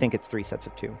after. I think it's 3 sets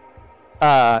of 2.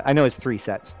 I know it's 3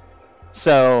 sets.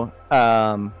 So,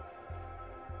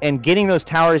 and getting those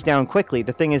towers down quickly,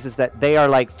 the thing is that they are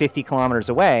like 50 kilometers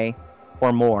away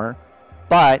or more,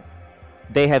 but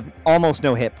they have almost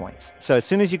no hit points. So as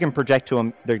soon as you can project to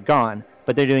them, they're gone. But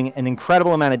but they're doing an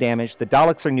incredible amount of damage. The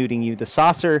Daleks are nuding you. The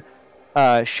saucer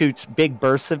shoots big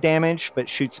bursts of damage, but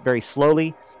shoots very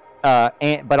slowly,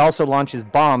 but also launches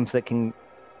bombs that can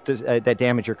that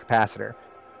damage your capacitor.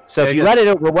 So if you let it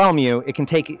overwhelm you, it can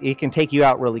take you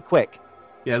out really quick.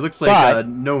 Yeah, it looks like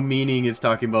No Meaning is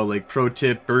talking about, like, pro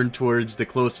tip, burn towards the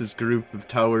closest group of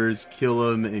towers,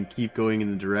 kill them, and keep going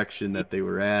in the direction that they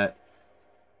were at.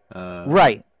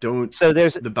 Right. Don't. So there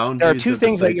are two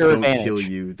things at your advantage. Kill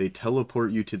you; they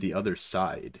teleport you to the other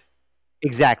side.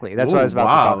 Exactly. That's what I was about to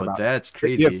talk about. Wow, that's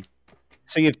crazy.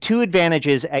 So you have two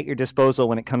advantages at your disposal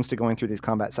when it comes to going through these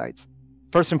combat sites.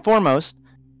 First and foremost,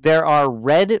 there are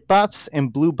red buffs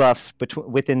and blue buffs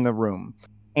within the room.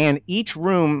 And each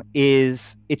room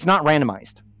it's not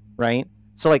randomized, right?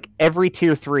 So like every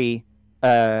tier 3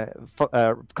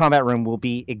 combat room will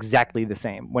be exactly the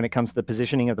same when it comes to the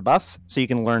positioning of the buffs, so you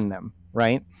can learn them,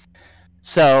 right?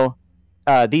 So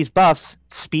these buffs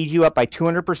speed you up by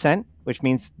 200%, which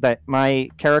means that my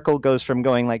Caracal goes from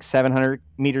going like 700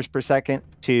 meters per second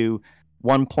to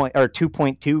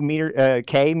 2.2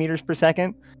 k meters per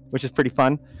second, which is pretty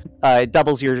fun. It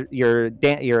doubles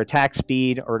your attack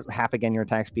speed, or half again your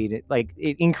attack speed.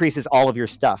 It increases all of your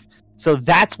stuff. So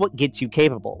that's what gets you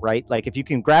capable, right? Like if you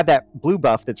can grab that blue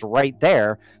buff that's right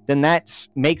there, then that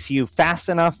makes you fast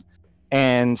enough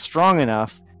and strong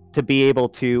enough to be able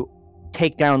to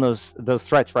take down those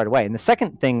threats right away. And the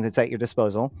second thing that's at your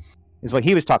disposal is what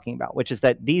he was talking about, which is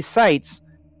that these sites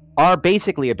are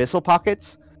basically abyssal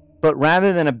pockets, but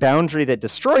rather than a boundary that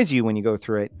destroys you when you go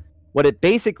through it, what it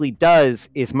basically does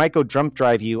is micro jump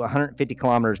drive you 150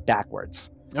 kilometers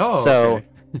backwards. Oh, so okay.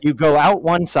 You go out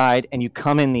one side and you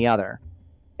come in the other.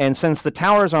 And since the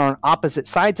towers are on opposite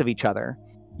sides of each other,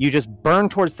 you just burn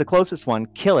towards the closest one,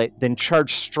 kill it, then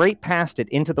charge straight past it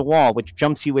into the wall, which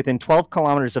jumps you within 12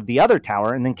 kilometers of the other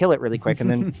tower, and then kill it really quick, and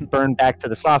then burn back to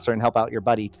the saucer and help out your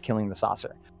buddy killing the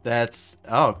saucer. That's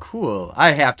cool.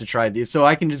 I have to try these, so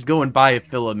I can just go and buy a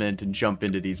filament and jump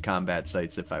into these combat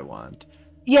sites if I want.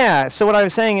 Yeah, so what I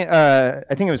was saying, I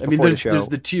think it was before the show. There's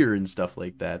the tier and stuff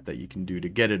like that you can do to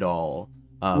get it all.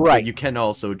 Right. But you can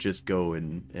also just go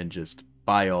and just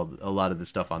buy a lot of the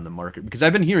stuff on the market, because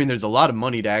I've been hearing there's a lot of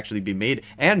money to actually be made,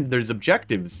 and there's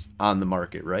objectives on the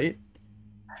market, right?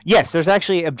 Yes, there's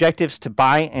actually objectives to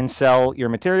buy and sell your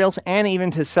materials, and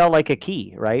even to sell like a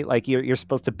key, right? Like you're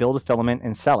supposed to build a filament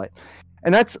and sell it.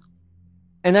 And that's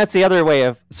the other way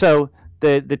of, so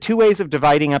the two ways of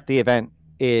dividing up the event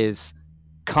is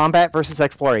combat versus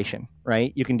exploration,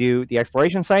 right? You can do the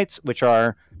exploration sites, which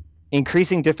are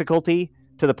increasing difficulty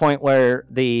to the point where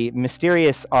the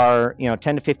mysterious are 10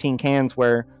 to 15 cans,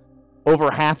 where over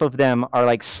half of them are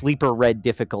like sleeper red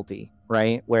difficulty,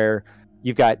 right? Where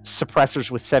you've got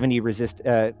suppressors with 70 resist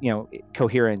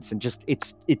coherence, and just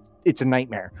it's a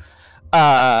nightmare.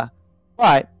 But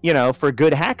for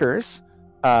good hackers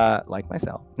like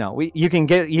myself, you can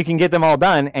get them all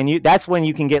done, and that's when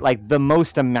you can get like the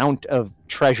most amount of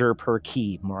treasure per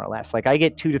key, more or less. Like I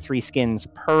get 2 to 3 skins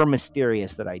per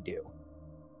mysterious that I do.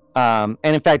 And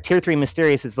in fact, tier 3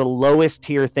 mysterious is the lowest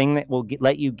tier thing that will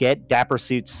let you get dapper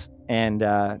suits and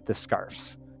the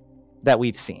scarves that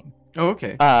we've seen. Oh,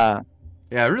 okay.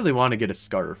 Yeah, I really want to get a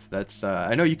scarf. That's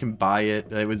I know you can buy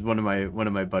it. It was one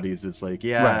of my buddies was like,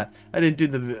 yeah, right. I didn't do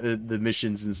the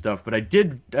missions and stuff, but I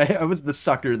did. I was the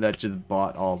sucker that just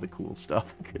bought all the cool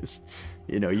stuff, because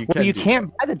you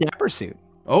can't buy the dapper suit.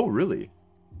 Oh, really?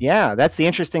 Yeah, that's the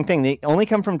interesting thing. They only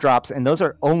come from drops, and those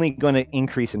are only going to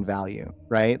increase in value,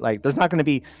 right? Like there's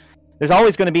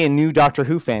always going to be a new Doctor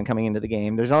Who fan coming into the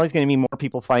game. There's always going to be more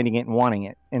people finding it and wanting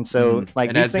it, and so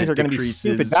these things are going to be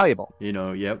stupid valuable.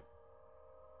 Yep.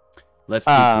 Less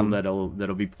people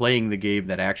that'll be playing the game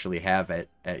that actually have it,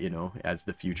 as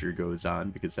the future goes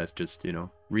on, because that's just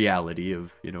reality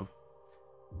of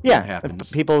what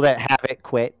happens. People that have it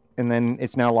quit, and then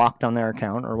it's now locked on their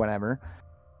account or whatever,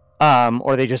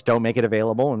 or they just don't make it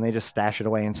available and they just stash it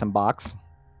away in some box.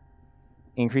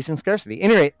 Increase in scarcity.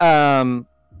 Anyway,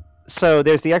 so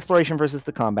there's the exploration versus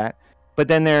the combat, but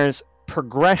then there's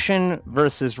progression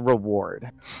versus reward,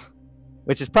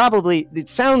 which is it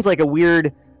sounds like a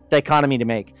weird dichotomy to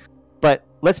make, but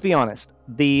let's be honest,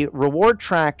 the reward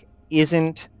track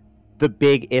isn't the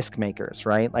big ISK makers,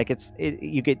 right? Like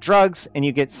you get drugs and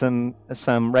you get some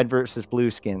red versus blue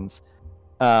skins,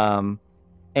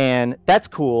 and that's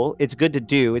cool. It's good to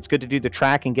do the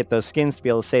track and get those skins to be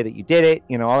able to say that you did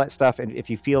it, all that stuff, and if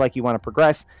you feel like you want to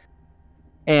progress.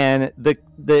 And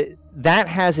that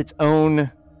has its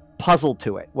own puzzle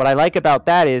to it. What I like about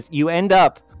that is you end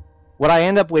up what I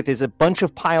end up with is a bunch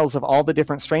of piles of all the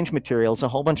different strange materials, a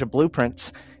whole bunch of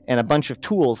blueprints, and a bunch of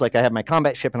tools. Like I have my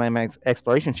combat ship and I have my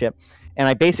exploration ship, and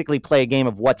I basically play a game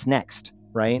of what's next,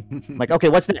 right? I'm like, okay,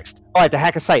 what's next? Oh, I have to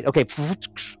hack a site. Okay,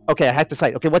 okay, I hacked a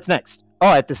site. Okay, what's next? Oh,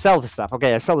 I have to sell the stuff.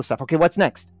 Okay, I sell the stuff. Okay, what's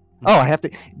next? Oh, I have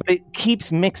to. But it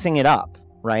keeps mixing it up,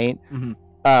 right?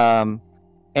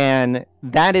 And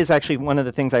that is actually one of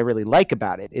the things I really like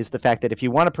about it, is the fact that if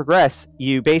you want to progress,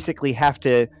 you basically have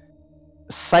to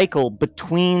cycle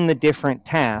between the different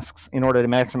tasks in order to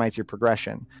maximize your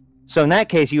progression. So in that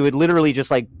case, you would literally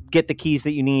just like get the keys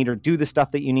that you need or do the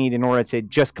stuff that you need in order to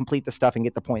just complete the stuff and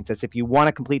get the points. That's if you want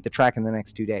to complete the track in the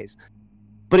next 2 days.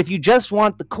 But if you just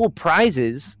want the cool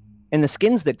prizes and the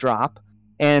skins that drop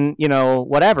and, you know,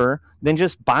 whatever, then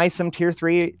just buy some tier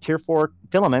 3, tier 4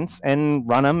 filaments and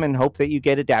run them and hope that you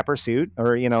get a dapper suit,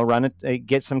 or, you know,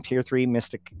 get some tier 3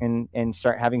 mystic and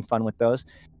start having fun with those.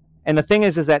 And the thing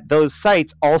is that those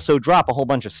sites also drop a whole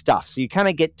bunch of stuff. So you kind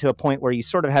of get to a point where you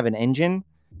sort of have an engine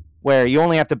where you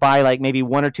only have to buy like maybe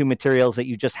 1 or 2 materials that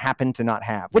you just happen to not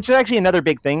have, which is actually another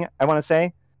big thing I want to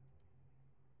say.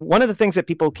 One of the things that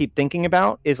people keep thinking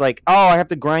about is like, oh, I have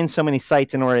to grind so many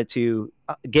sites in order to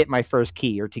get my first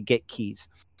key or to get keys.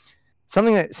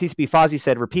 Something that CCP Fozzie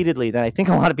said repeatedly that I think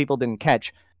a lot of people didn't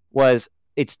catch was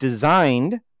it's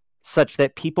designed such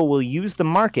that people will use the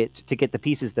market to get the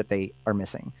pieces that they are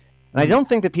missing. And I don't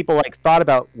think that people like thought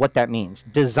about what that means.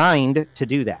 Designed to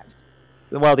do that.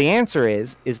 Well, the answer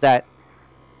is that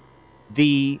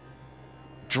the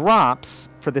drops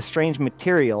for the strange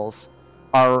materials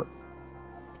are,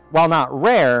 while not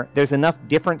rare, there's enough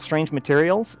different strange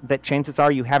materials that chances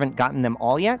are you haven't gotten them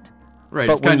all yet. Right,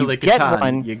 but it's kind of like get a ton.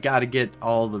 one, you got to get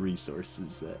all the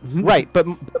resources. Right, but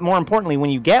more importantly,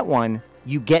 when you get one,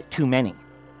 you get too many.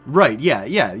 Right,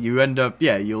 yeah, you end up,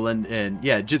 you'll end, and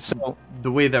just so,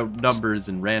 the way that numbers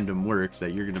and random works,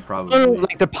 that you're going to probably...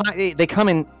 Like they come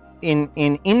in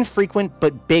infrequent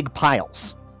but big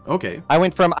piles. Okay. I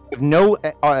went from I have no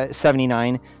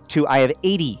 79 to I have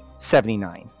 80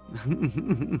 79.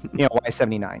 Why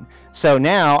 79? So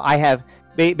now I have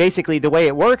basically the way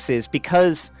it works is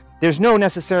because there's no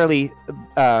necessarily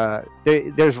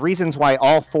there's reasons why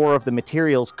all 4 of the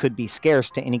materials could be scarce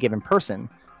to any given person.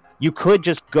 You could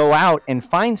just go out and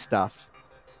find stuff,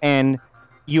 and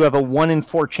you have a 1 in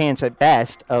 4 chance at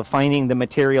best of finding the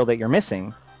material that you're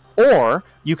missing. Or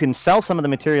you can sell some of the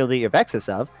material that you have excess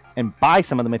of and buy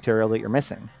some of the material that you're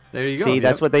missing. There you go. See,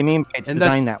 that's what they mean by it's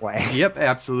designed that way. Yep,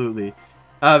 absolutely.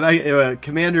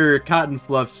 Commander Cotton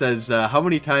Fluff says, how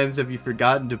many times have you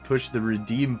forgotten to push the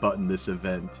redeem button this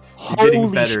event? You're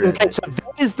getting better at it. So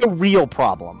that is the real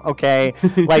problem, okay?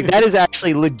 Like, that is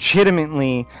actually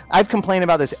legitimately... I've complained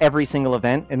about this every single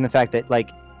event, and the fact that, like,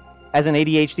 as an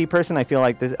ADHD person, I feel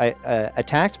like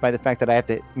attacked by the fact that I have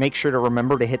to make sure to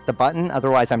remember to hit the button,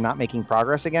 otherwise I'm not making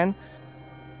progress again.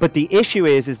 But the issue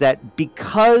is that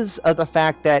because of the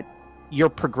fact that your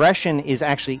progression is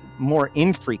actually more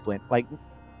infrequent, like,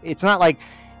 it's not like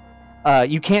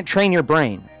you can't train your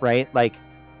brain, right? Like,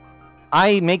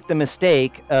 I make the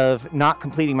mistake of not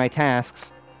completing my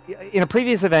tasks. In a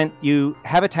previous event, you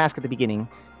have a task at the beginning,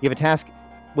 you have a task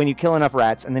when you kill enough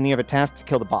rats, and then you have a task to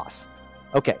kill the boss.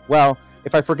 Okay, well,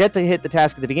 if I forget to hit the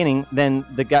task at the beginning, then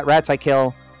the rats I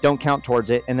kill don't count towards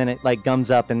it, and then it like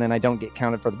gums up, and then I don't get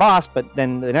counted for the boss, but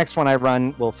then the next one I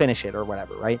run will finish it or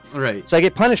whatever, right? Right. So I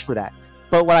get punished for that.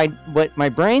 But what my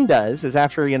brain does is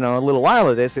after, a little while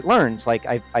of this, it learns. Like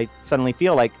I suddenly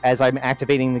feel like as I'm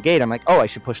activating the gate, I'm like, oh, I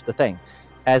should push the thing.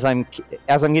 As I'm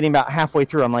getting about halfway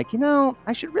through, I'm like,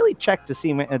 I should really check to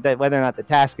see whether or not the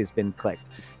task has been clicked.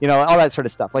 All that sort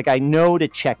of stuff. Like I know to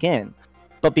check in.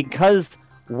 But because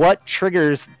what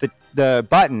triggers the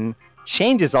button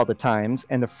changes all the times,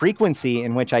 and the frequency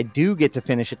in which I do get to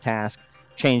finish a task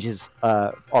changes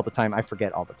all the time, I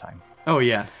forget all the time. Oh,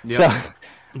 yeah. Yep. So,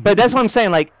 but that's what I'm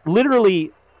saying. Like,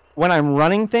 literally, when I'm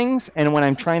running things and when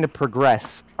I'm trying to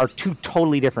progress are 2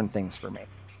 totally different things for me.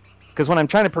 Because when I'm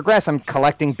trying to progress, I'm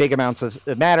collecting big amounts of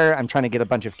matter. I'm trying to get a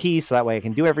bunch of keys so that way I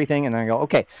can do everything. And then I go,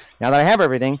 okay, now that I have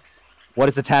everything, what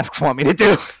does the tasks want me to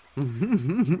do?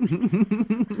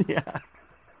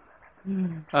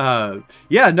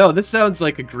 No, this sounds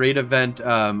like a great event.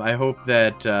 I hope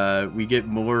that we get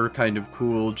more kind of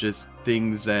cool just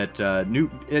things that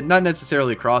not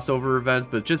necessarily crossover events,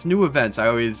 but just new events. I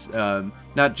always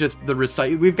not just the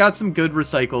we've got some good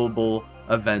recyclable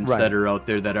events that are out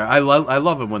there that are I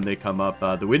love them when they come up.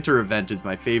 The winter event is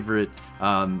my favorite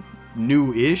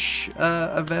new-ish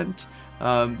event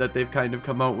that they've kind of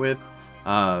come out with.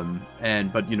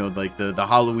 But like the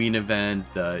Halloween event,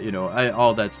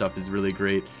 all that stuff is really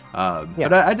great.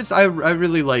 But I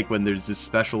really like when there's this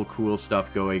special cool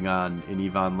stuff going on in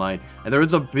EVE Online. And there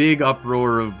was a big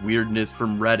uproar of weirdness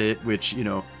from Reddit, which,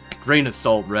 grain of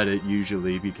salt Reddit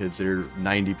usually, because they're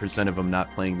 90% of them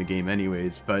not playing the game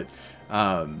anyways. But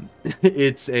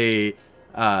it's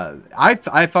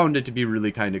I found it to be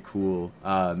really kind of cool.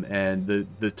 And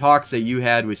the talks that you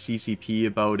had with CCP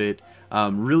about it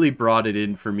really brought it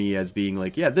in for me as being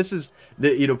like, yeah, this is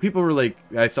people were like,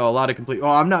 I saw a lot of complaint. Oh,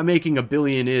 I'm not making a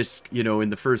billion ISK, in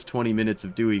the first 20 minutes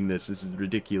of doing this. This is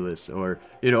ridiculous. Or,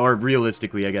 or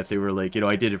realistically, I guess they were like,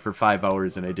 I did it for 5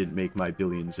 hours and I didn't make my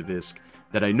billions of ISK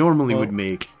that I normally would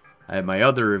make at my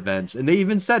other events. And they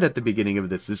even said at the beginning of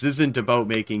this isn't about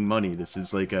making money. This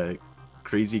is like a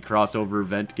crazy crossover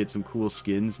event to get some cool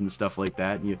skins and stuff like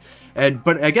that.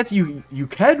 But I guess you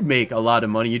could make a lot of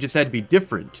money. You just had to be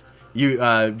different.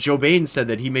 Joe Bain said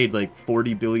that he made like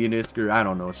 40 billion ISK, or I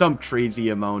don't know, some crazy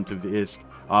amount of ISK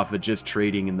off of just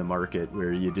trading in the market,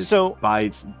 where you just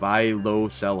buy low,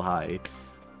 sell high.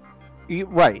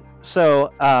 Right.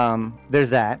 So there's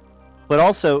that. But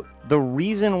also, the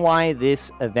reason why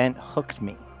this event hooked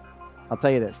me, I'll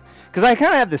tell you this, because I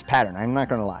kind of have this pattern. I'm not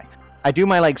going to lie. I do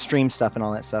my stream stuff and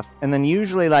all that stuff, and then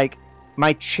usually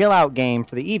my chill out game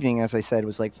for the evening, as I said,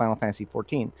 was like Final Fantasy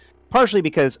 14. Partially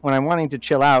because when I'm wanting to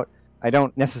chill out, I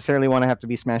don't necessarily want to have to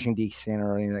be smashing D-Scan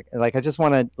or anything. Like, I just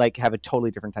want to have a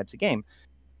totally different types of game.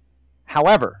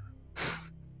 However,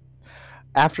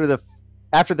 after the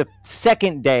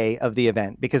second day of the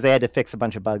event, because they had to fix a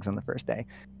bunch of bugs on the first day,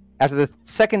 after the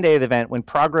second day of the event, when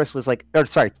progress was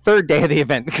third day of the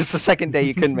event, because the second day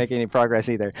you couldn't make any progress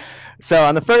either. So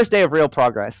on the first day of real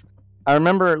progress, I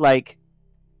remember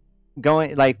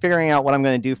figuring out what I'm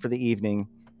going to do for the evening,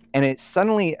 and it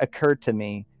suddenly occurred to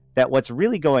me that what's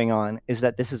really going on is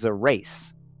that this is a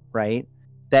race, right?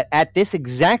 That at this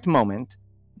exact moment,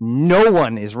 no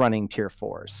one is running tier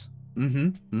 4s. Mm-hmm.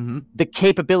 Mm-hmm. The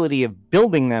capability of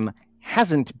building them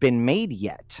hasn't been made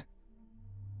yet,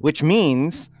 which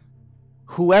means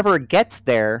whoever gets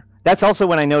there. That's also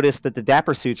when I noticed that the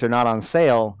Dapper suits are not on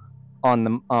sale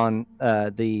on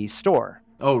the store.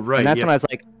 Oh, right. And that's when I was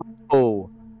like, oh,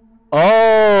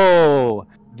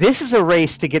 this is a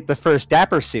race to get the first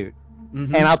Dapper suit.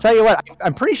 Mm-hmm. And I'll tell you what,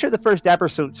 I'm pretty sure the first Dapper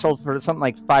suit sold for something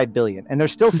like 5 billion, and they're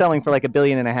still selling for like $1.5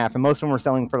 billion, and most of them were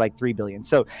selling for like 3 billion.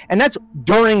 So, and that's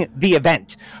during the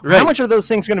event. Right. How much are those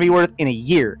things going to be worth in a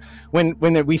year when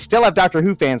we still have Doctor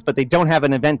Who fans, but they don't have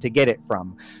an event to get it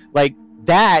from? Like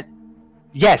that.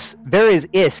 Yes, there is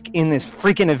ISK in this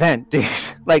freaking event, dude.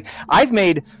 Like, I've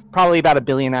made probably about $1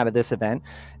 billion out of this event,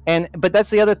 but that's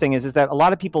the other thing is that a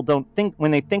lot of people don't think,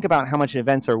 when they think about how much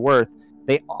events are worth,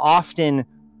 they often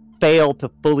fail to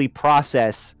fully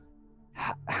process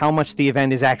how much the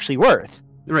event is actually worth.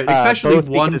 Right, especially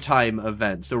one-time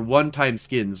events or one-time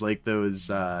skins like those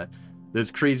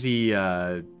crazy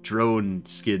drone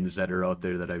skins that are out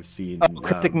there that I've seen. Oh,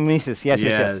 Cryptic Mimesis,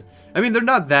 yes. I mean, they're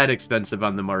not that expensive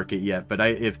on the market yet, but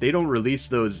if they don't release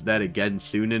that again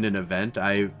soon in an event,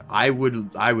 I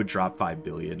would drop 5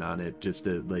 billion on it, just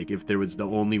to, like, if there was the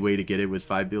only way to get it was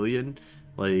 5 billion.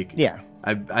 Like, yeah.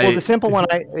 Well, the simple one,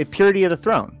 Purity of the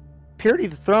Throne. Purity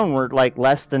of the Throne were like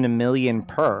less than $1 million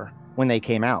per when they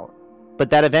came out,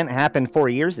 but that event happened 4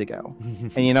 years ago.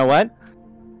 And you know what?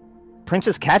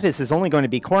 Princess Katniss is only going to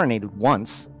be coronated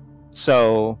once,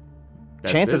 so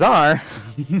chances are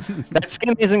that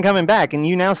skin isn't coming back. And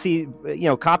you now see,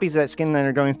 copies of that skin that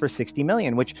are going for 60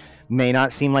 million, which may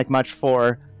not seem like much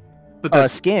for a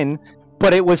skin,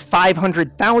 but it was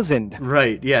 500,000.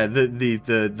 Right. Yeah.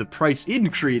 The price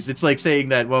increase. It's like saying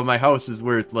that, well, my house is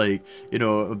worth like,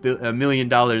 $1 million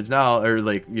now, or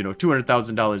like,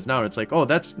 $200,000 now. It's like, oh,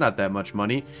 that's not that much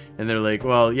money. And they're like,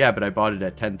 well, yeah, but I bought it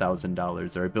at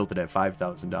 $10,000 or I built it at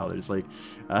 $5,000. Like,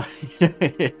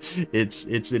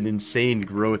 it's an insane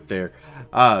growth there.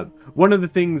 One of the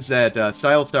things that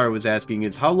Stylestar was asking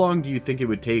is, how long do you think it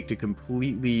would take to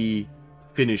completely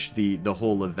finish the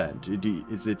whole event?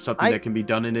 Is it something that can be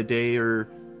done in a day? Or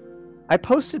I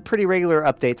posted pretty regular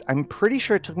updates. I'm pretty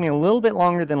sure it took me a little bit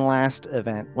longer than last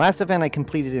event. Last event I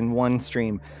completed in one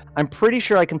stream. I'm pretty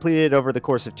sure I completed it over the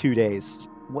course of 2 days.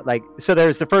 So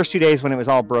there's the first 2 days when it was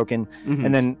all broken, mm-hmm.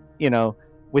 and then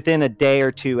within a day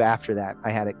or two after that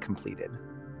I had it completed.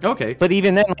 Okay. But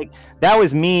even then, that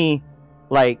was me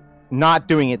not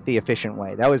doing it the efficient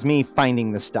way. That was me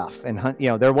finding the stuff, and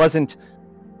there wasn't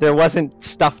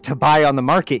stuff to buy on the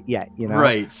market yet,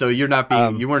 Right. So you're not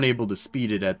you weren't able to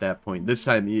speed it at that point. This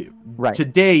time, right.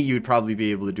 Today, you'd probably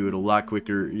be able to do it a lot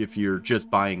quicker if you're just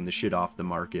buying the shit off the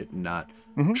market and not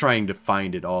mm-hmm. trying to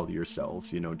find it all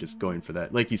yourself. Just going for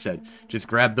that. Like you said, just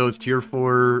grab those tier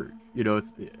 4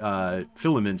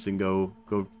 filaments and go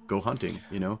hunting.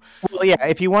 Well, yeah.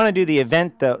 If you want to do the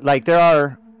event though, like there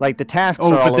are like the tasks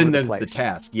are all but then over the there's place. the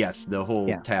task. Yes, the whole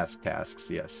Yeah. tasks.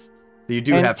 Yes. So you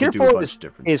do And have to tier do a 4 bunch of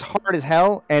different is stuff. hard as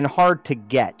hell and hard to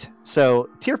get. So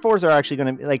tier 4s are actually going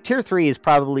to be like tier 3 is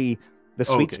probably the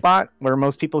sweet Okay. spot where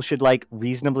most people should like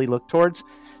reasonably look towards.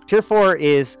 Tier 4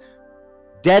 is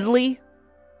deadly,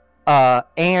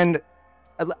 and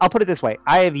I'll put it this way: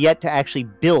 I have yet to actually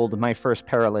build my first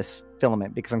perilous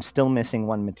filament because I'm still missing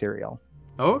one material.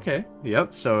 Oh, okay.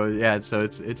 Yep. So yeah. So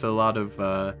it's a lot of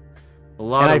I've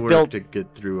work built- to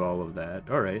get through all of that.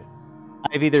 All right.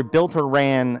 I've either built or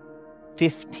ran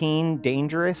 15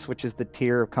 dangerous, which is the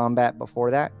tier of combat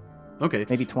before that, Okay.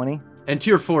 maybe 20. And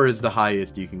tier 4 is the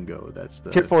highest you can go. That's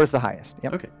the Tier 4 is the highest.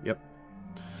 Yep. Okay. Yep.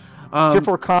 Tier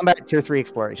 4 combat, tier 3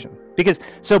 exploration. Because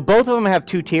so both of them have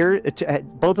two tiers.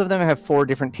 Both of them have 4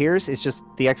 different tiers. It's just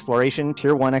the exploration.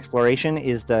 Tier 1 exploration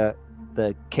is the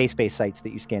K-space sites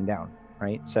that you scan down,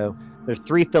 right? So there's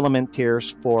 3 filament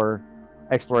tiers for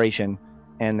exploration,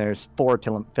 and there's 4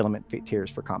 filament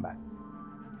tiers for combat.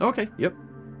 Okay. Yep.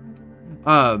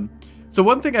 So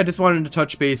one thing I just wanted to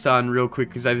touch base on real quick,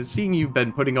 because I've seen you've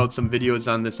been putting out some videos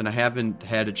on this, and I haven't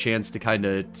had a chance to kind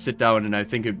of sit down, and I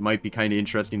think it might be kind of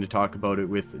interesting to talk about it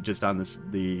with just on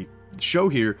the show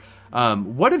here.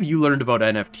 What have you learned about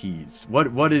NFTs?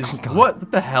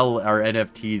 What the hell are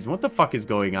NFTs? What the fuck is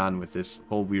going on with this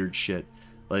whole weird shit?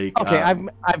 Like, Okay,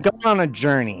 I've gone on a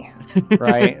journey,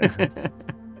 right?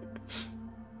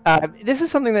 This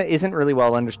is something that isn't really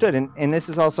well understood, and this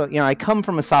is also, I come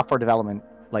from a software development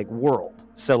world,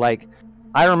 so I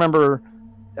remember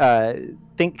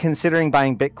considering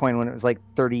buying Bitcoin when it was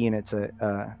 30 units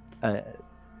a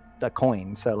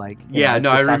coin. So yeah, no,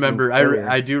 I remember. earlier.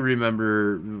 I do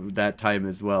remember that time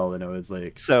as well, and I was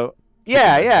like, so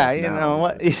yeah, you now. know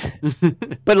what?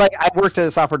 But I worked at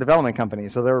a software development company,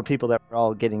 so there were people that were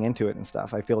all getting into it and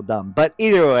stuff. I feel dumb, but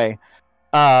either way,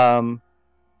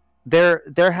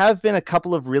 there have been a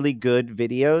couple of really good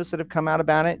videos that have come out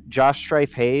about it. Josh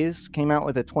Strife Hayes came out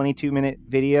with a 22-minute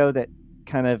video that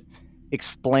kind of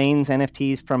explains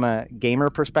NFTs from a gamer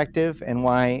perspective and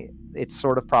why it's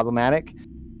sort of problematic.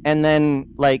 And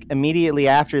then immediately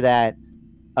after that,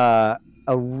 a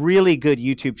really good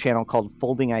YouTube channel called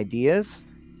Folding Ideas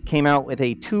came out with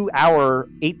a 2-hour,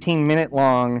 18-minute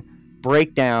long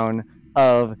breakdown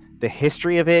of the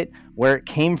history of it, where it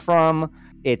came from,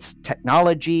 its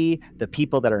technology, the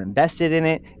people that are invested in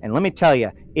it. And let me tell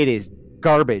you, it is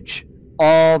garbage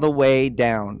all the way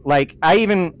down. I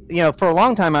even, for a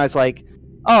long time I was like,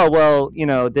 oh, well,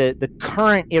 the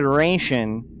current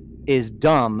iteration is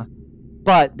dumb,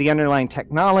 but the underlying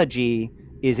technology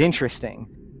is interesting.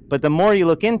 But the more you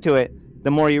look into it,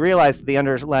 the more you realize that the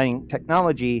underlying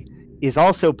technology is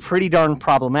also pretty darn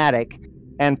problematic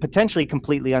and potentially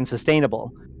completely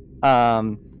unsustainable.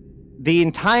 The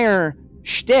entire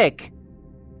shtick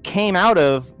came out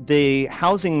of the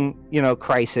housing,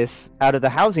 crisis, out of the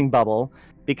housing bubble,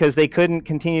 because they couldn't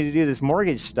continue to do this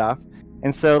mortgage stuff.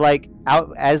 And so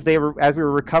as we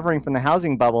were recovering from the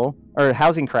housing bubble or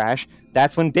housing crash,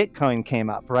 that's when Bitcoin came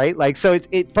up, right? So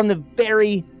it from the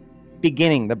very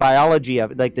beginning, the biology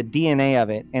of it, the DNA of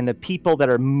it, and the people that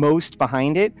are most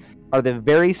behind it are the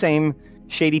very same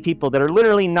shady people that are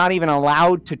literally not even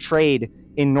allowed to trade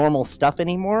in normal stuff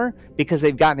anymore because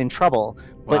they've gotten in trouble.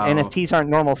 But Wow. NFTs aren't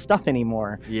normal stuff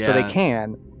anymore, so they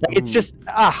can. It's just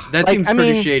that seems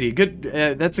pretty shady. Good.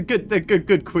 That's a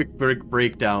good quick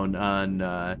breakdown on.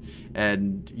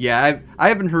 And yeah, I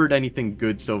haven't heard anything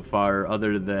good so far,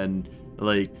 other than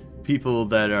people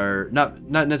that are not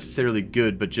necessarily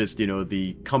good, but just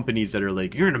the companies that are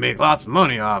you're gonna make lots of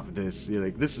money off of this.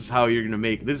 This is how you're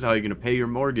gonna pay your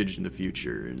mortgage in the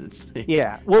future, and it's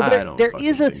well, there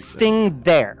is a thing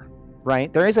there,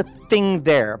 right? There is a thing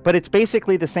there, but it's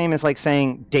basically the same as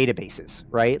saying databases,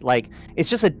 right? It's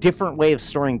just a different way of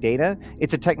storing data.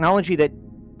 It's a technology that,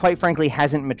 quite frankly,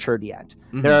 hasn't matured yet.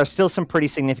 Mm-hmm. There are still some pretty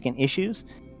significant issues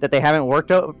that they haven't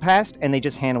worked out past, and they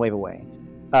just hand wave away.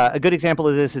 A good example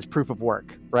of this is proof of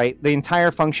work, right? The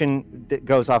entire function that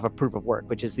goes off of proof of work,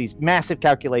 which is these massive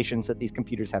calculations that these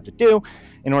computers have to do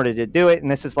in order to do it.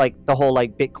 And this is the whole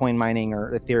Bitcoin mining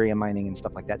or Ethereum mining and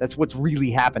stuff like that. That's what's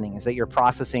really happening, is that you're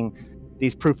processing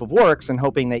these proof of works and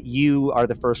hoping that you are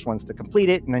the first ones to complete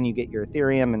it, and then you get your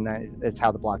Ethereum, and that's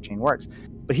how the blockchain works.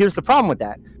 But here's the problem with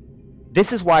that.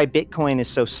 This is why Bitcoin is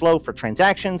so slow for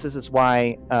transactions. This is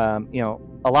why a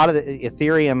lot of the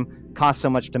Ethereum costs so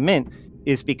much to mint,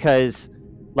 is because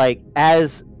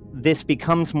as this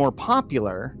becomes more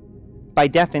popular, by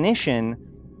definition,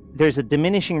 there's a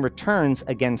diminishing returns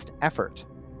against effort.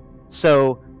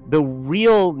 So the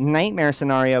real nightmare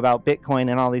scenario about Bitcoin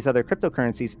and all these other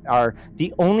cryptocurrencies are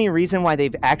the only reason why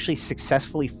they've actually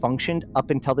successfully functioned up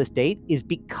until this date is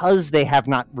because they have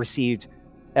not received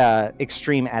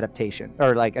extreme adaptation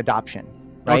or like adoption.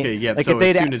 Right? Okay, yeah. Like So if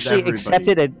they'd as soon as actually everybody...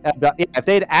 accepted if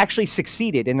they'd actually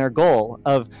succeeded in their goal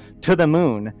of to the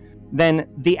moon, then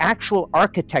the actual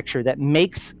architecture that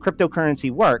makes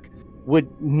cryptocurrency work would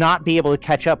not be able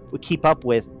to keep up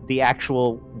with the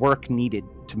actual work needed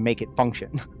to make it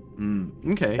function.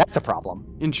 Okay. That's a problem.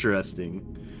 Interesting.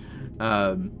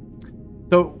 Also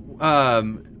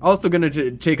going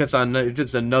to take us on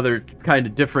just another kind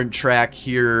of different track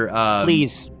here.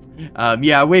 Please.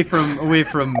 Away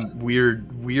from weird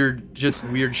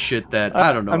shit that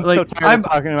I don't know. I'm like, so tired of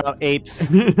talking about apes.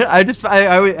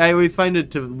 I always find it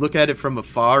to look at it from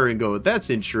afar and go, that's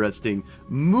interesting.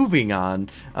 Moving on.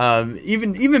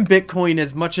 Even Bitcoin,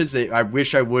 as much as I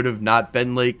wish I would have not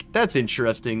been like, that's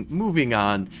interesting. Moving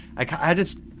on. I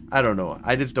don't know.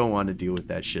 I just don't want to deal with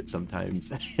that shit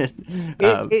sometimes.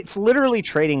 It's literally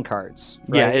trading cards.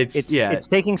 Right? Yeah, it's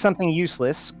taking something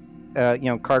useless,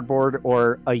 cardboard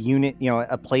or a unit,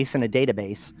 a place in a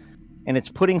database, and it's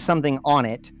putting something on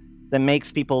it that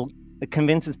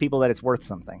convinces people that it's worth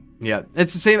something. Yeah,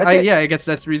 it's the same. I guess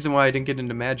that's the reason why I didn't get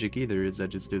into Magic either. Is that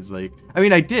just is like, I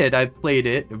mean, I played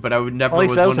it, but I would never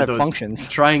was one of those functions.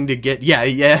 Trying to get.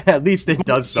 Yeah. At least it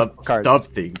does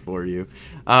something for you.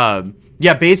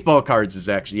 Baseball cards is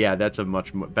actually that's a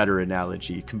much better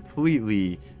analogy.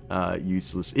 Completely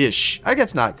useless-ish. I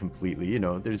guess not completely.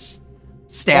 There's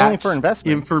stats, only for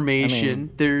investments. Information.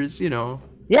 There's Yeah,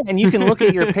 and you can look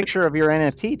at your picture of your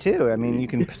NFT too. I mean, you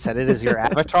can set it as your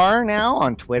avatar now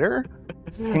on Twitter.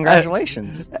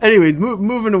 Congratulations. Anyways,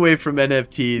 moving away from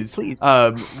NFTs. Please.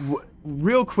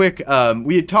 Real quick,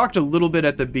 we had talked a little bit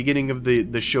at the beginning of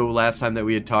the show last time that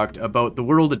we had talked about the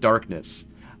World of Darkness.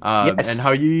 Yes. And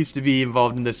how you used to be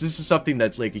involved in this. This is something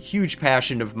that's like a huge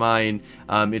passion of mine.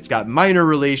 It's got minor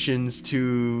relations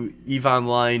to EVE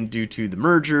Online due to the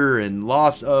merger and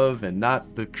loss of, and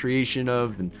not the creation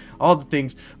of, and all the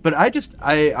things. But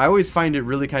I always find it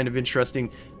really kind of interesting.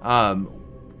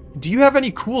 Do you have any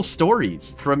cool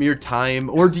stories from your time,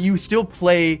 or do you still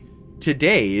play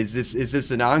today? Is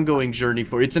this an ongoing journey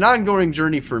for? It's an ongoing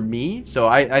journey for me. So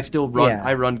I still run. Yeah.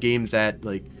 I run games at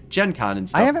like Gen Con and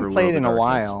stuff. I haven't played in a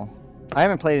while. I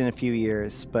haven't played in a few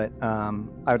years, but I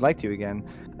would like to again.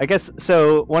 I guess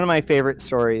so. One of my favorite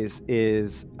stories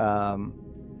is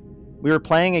we were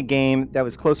playing a game that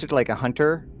was closer to like a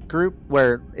hunter group,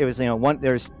 where it was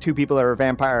there's two people that were a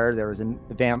vampire. There was a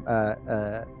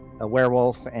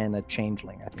werewolf and a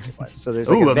changeling, I think it was. So there's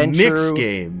like a mixed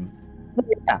game.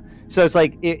 Yeah. So it's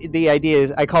like the idea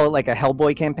is, I call it like a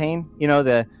Hellboy campaign.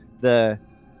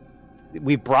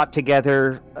 We brought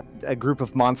together a group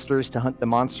of monsters to hunt the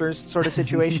monsters sort of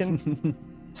situation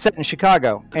set in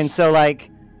Chicago. And so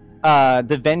like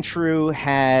the Ventrue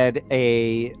had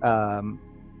a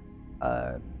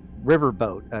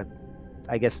riverboat.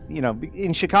 I guess,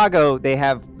 in Chicago they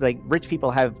have like rich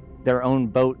people have their own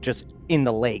boat just in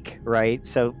the lake, right?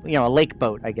 So, a lake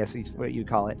boat, I guess is what you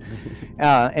call it.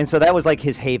 And so that was like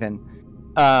his haven.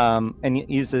 And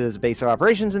used it as a base of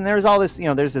operations, and there's all this,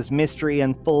 there's this mystery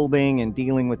unfolding and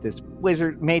dealing with this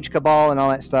mage cabal and all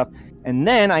that stuff. And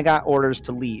then I got orders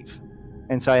to leave,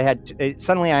 and so I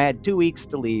had 2 weeks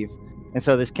to leave. And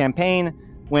so this campaign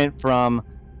went from,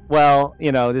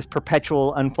 this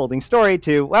perpetual unfolding story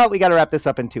to, we got to wrap this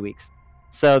up in 2 weeks.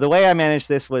 So the way I managed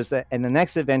this was that in the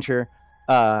next adventure,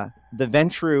 the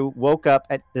Ventrue woke up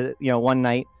at one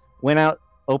night, went out,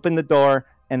 opened the door,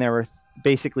 and there were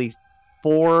basically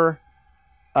 4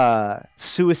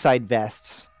 suicide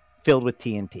vests filled with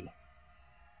TNT.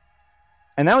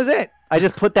 And that was it. I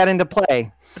just put that into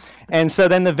play. And so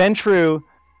then the Ventrue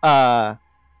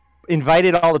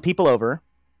invited all the people over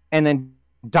and then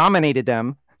dominated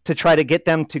them to try to get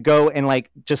them to go and like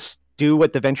just do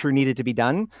what the Ventrue needed to be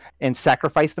done and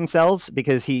sacrifice themselves,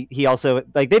 because he also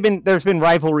like there's been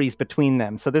rivalries between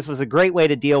them. So this was a great way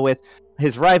to deal with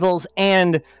his rivals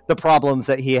and the problems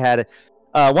that he had.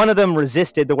 One of them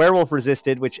resisted, the werewolf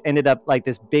resisted, which ended up like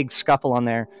this big scuffle on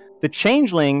there. The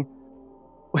changeling,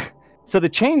 so the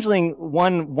changeling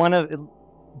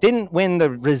didn't win the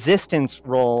resistance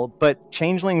role, but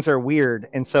changelings are weird,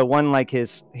 and so won like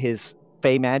his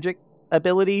fey magic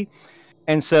ability.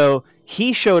 And so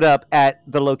he showed up at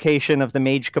the location of the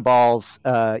Mage Cabal's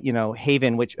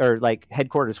haven,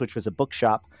 headquarters, which was a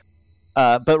bookshop.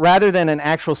 But rather than an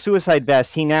actual suicide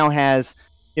vest, he now has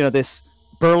this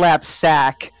burlap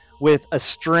sack with a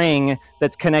string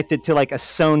that's connected to like a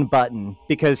sewn button,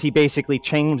 because he basically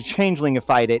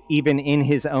changelingified it even in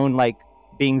his own like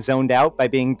being zoned out by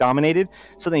being dominated.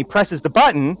 So then he presses the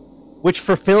button, which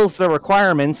fulfills the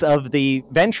requirements of the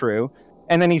Ventrue,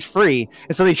 and then he's free.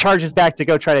 And so he charges back to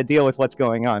go try to deal with what's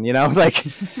going on, Like,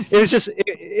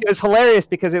 it was hilarious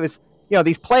because it was,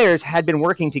 these players had been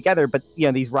working together, but,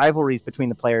 these rivalries between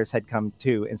the players had come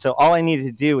too. And so all I needed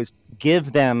to do is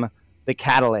give them the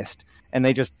catalyst, and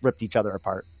they just ripped each other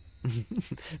apart.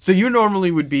 So you normally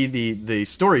would be the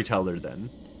storyteller then?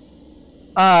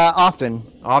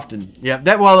 Often, yeah.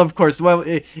 Of course. Well,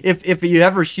 if you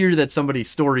ever hear that somebody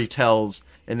story tells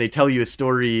and they tell you a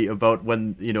story about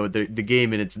when the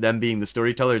game and it's them being the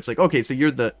storyteller, it's like, okay, so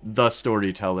you're the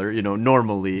storyteller.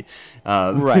 Normally,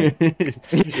 right?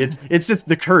 it's just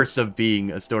the curse of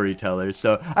being a storyteller.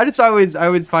 So I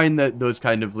always find that those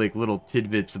kind of like little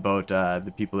tidbits about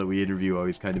the people that we interview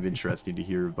always kind of interesting to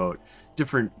hear about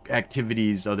different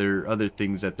activities, other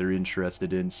things that they're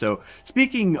interested in. So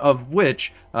speaking of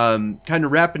which, kind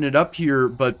of wrapping it up here,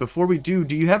 but before we do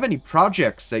you have any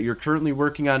projects that you're currently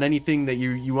working on, anything that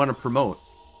you want to promote?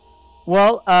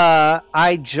 Well,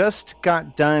 I just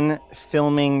got done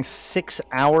filming 6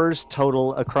 hours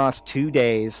total across 2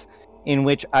 days, in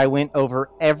which I went over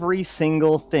every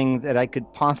single thing that I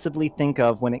could possibly think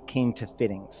of when it came to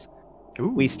fittings. Ooh.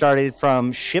 We started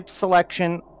from ship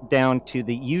selection down to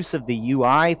the use of the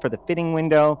UI for the fitting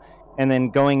window, and then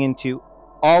going into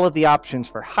all of the options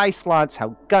for high slots, how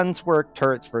guns work,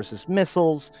 turrets versus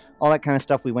missiles, all that kind of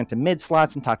stuff. We went to mid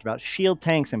slots and talked about shield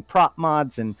tanks and prop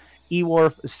mods and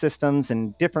E-War systems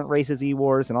and different races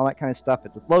E-Wars and all that kind of stuff.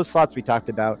 At the low slots, we talked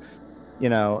about,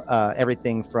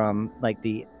 everything from like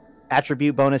the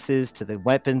attribute bonuses to the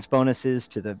weapons bonuses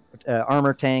to the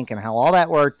armor tank and how all that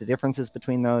worked, the differences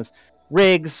between those,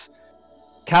 rigs,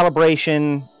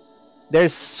 calibration.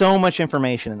 There's so much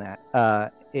information in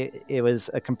that. It was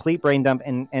a complete brain dump,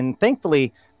 and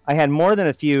thankfully I had more than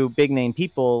a few big name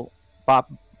people drop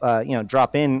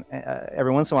in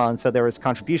every once in a while, and so there was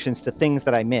contributions to things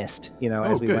that I missed,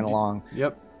 as we went along.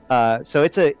 Yep. So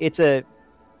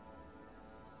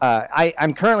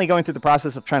I'm currently going through the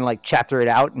process of trying to like chapter it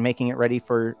out and making it ready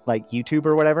for like YouTube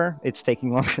or whatever. It's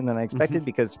taking longer than I expected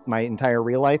because my entire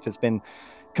real life has been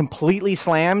completely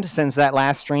slammed since that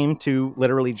last stream to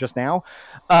literally just now,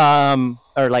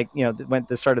 or like went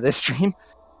the start of this stream.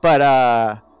 But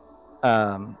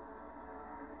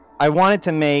I wanted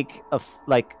to make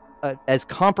as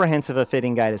comprehensive a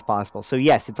fitting guide as possible. So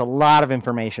yes, it's a lot of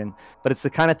information, but it's the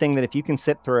kind of thing that if you can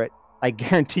sit through it, I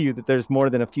guarantee you that there's more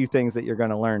than a few things that you're going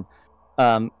to learn.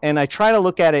 And I try to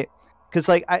look at it because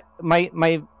like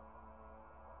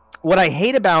what I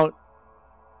hate about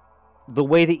the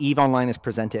way that EVE Online is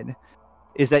presented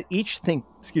is that each thing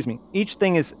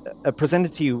is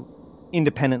presented to you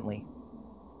independently.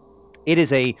 It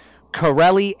is a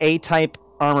Corelli A-type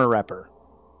armor repper.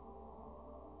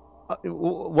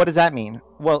 What does that mean?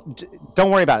 Well,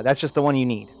 don't worry about it. That's just the one you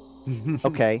need.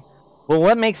 Okay. Well,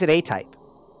 what makes it A-type?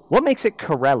 What makes it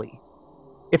Corelli?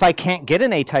 If I can't get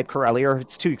an A-type Corelli or if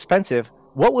it's too expensive,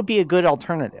 what would be a good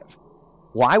alternative?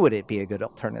 Why would it be a good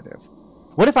alternative?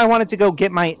 What if I wanted to go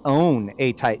get my own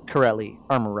A-type Corelli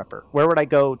armor repper? Where would I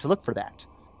go to look for that?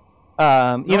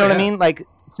 You know what I mean? Like,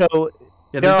 so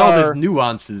yeah, there's all the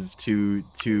nuances to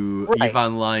EVE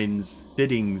Online's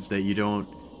fittings that you don't.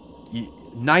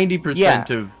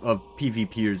 90% of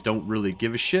PvPers don't really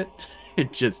give a shit.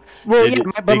 It just they get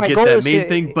that main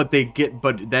thing, but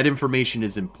that information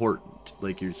is important,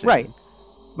 like you're saying. Right.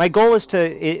 My goal was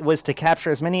to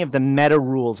capture as many of the meta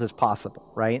rules as possible,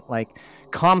 right? Like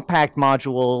compact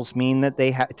modules mean that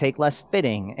they take less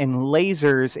fitting, and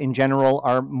lasers in general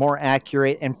are more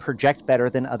accurate and project better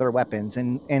than other weapons,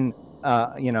 and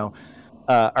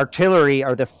artillery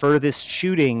are the furthest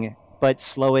shooting but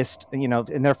slowest,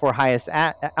 and therefore highest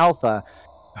alpha.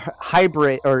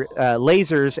 Hybrid or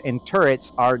lasers and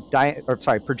turrets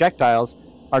projectiles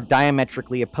are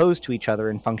diametrically opposed to each other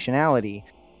in functionality.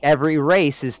 Every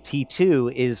race is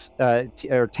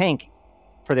T2 or tank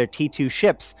for their T2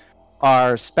 ships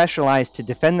are specialized to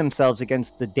defend themselves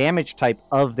against the damage type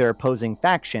of their opposing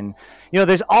faction.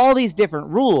 There's all these different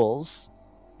rules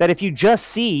that if you just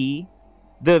see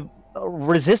the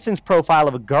resistance profile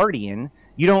of a Guardian,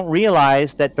 you don't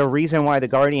realize that the reason why the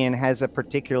Guardian has a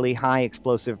particularly high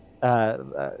explosive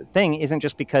thing isn't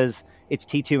just because it's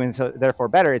T2 and so therefore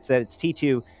better. It's that it's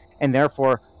T2 and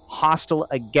therefore hostile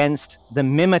against the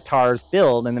Mimitar's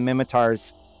build, and the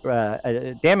Mimitar's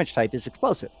damage type is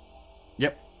explosive.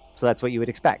 Yep. So that's what you would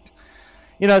expect.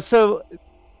 So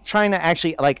trying to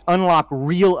actually like unlock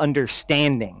real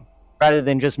understanding rather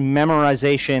than just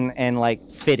memorization and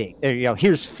like fitting.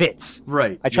 Here's fits.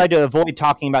 Right. I tried to avoid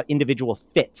talking about individual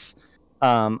fits.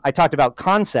 I talked about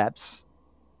concepts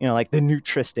like the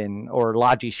Nutristan or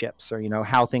Logi ships, or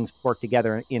how things work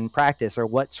together in practice, or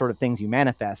what sort of things you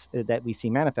manifest that we see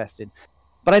manifested.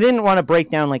 But I didn't want to break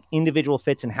down like individual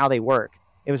fits and how they work.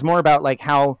 It was more about like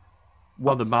how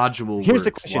the module here's works.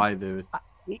 The question. Why the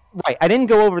right? I didn't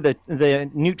go over the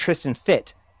Nutristan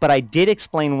fit, but I did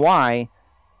explain why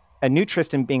a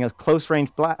Nutristan, being a close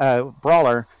range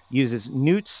brawler, uses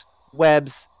newts,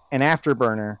 webs, and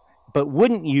afterburner, but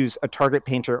wouldn't use a target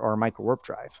painter or a micro warp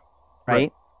drive,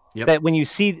 right? Yep. That when you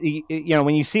see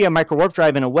when you see a micro warp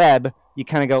drive in a web, you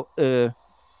kind of go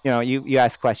you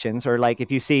ask questions. Or like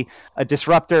if you see a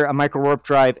disruptor, a micro warp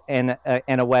drive, and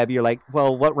a web, you're like,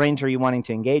 well, what range are you wanting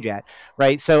to engage at,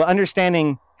 right? So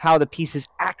understanding how the pieces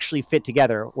actually fit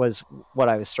together was what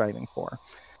I was striving for.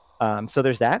 So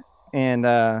there's that, and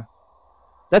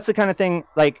that's the kind of thing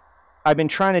like I've been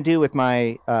trying to do with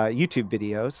my YouTube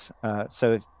videos.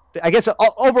 So I guess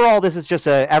overall, this is just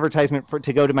an advertisement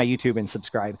to go to my YouTube and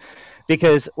subscribe,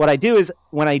 because what I do is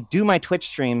when I do my Twitch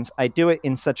streams, I do it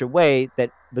in such a way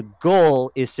that the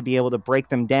goal is to be able to break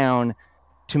them down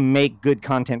to make good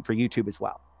content for YouTube as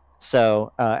well.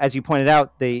 So as you pointed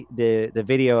out, the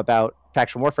video about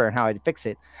faction warfare and how I'd fix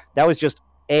it, that was just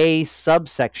a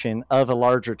subsection of a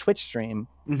larger Twitch stream.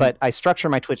 Mm-hmm. But I structure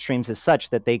my Twitch streams as such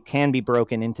that they can be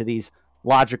broken into these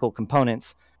logical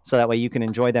components, so that way you can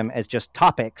enjoy them as just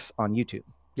topics on YouTube.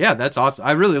 Yeah, that's awesome.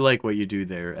 I really like what you do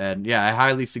there. And yeah, I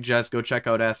highly suggest go check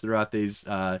out Astarothe's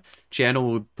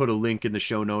channel. We'll put a link in the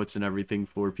show notes and everything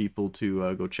for people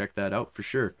to go check that out for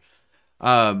sure.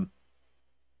 Other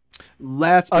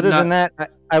than that,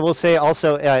 I will say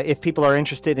also, if people are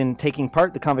interested in taking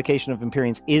part, the Convocation of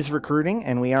Empyreans is recruiting,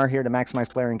 and we are here to maximize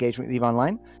player engagement with EVE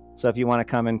Online. So if you want to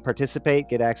come and participate,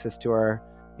 get access to our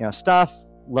stuff,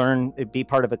 learn, be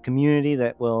part of a community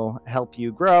that will help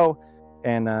you grow,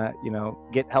 and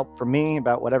get help from me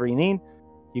about whatever you need,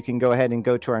 you can go ahead and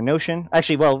go to our Notion.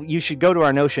 Actually, well, you should go to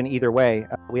our Notion either way.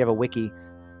 We have a wiki.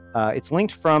 It's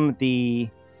linked from the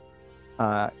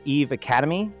EVE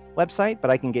Academy website, but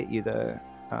I can get you the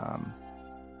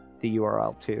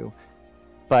URL too.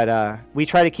 But we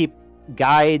try to keep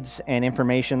guides and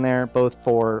information there, both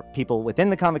for people within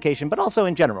the convocation, but also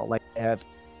in general. Like I have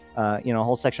a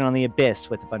whole section on the Abyss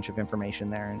with a bunch of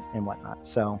information there and whatnot.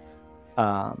 So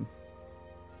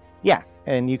yeah,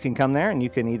 and you can come there and you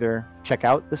can either check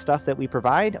out the stuff that we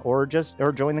provide or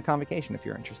join the convocation if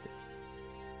you're interested.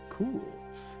 Cool.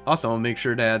 Also, I'll make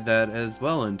sure to add that as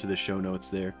well into the show notes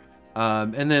there.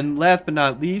 And then last but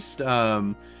not least,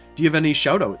 do you have any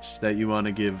shout outs that you want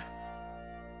to give?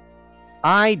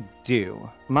 I do.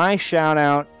 My shout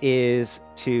out is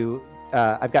to,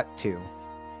 I've got two,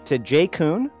 to Jay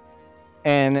Kuhn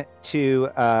and to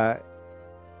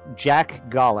Jack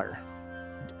Goller.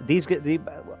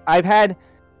 I've had,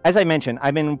 as I mentioned,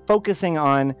 I've been focusing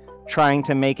on trying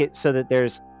to make it so that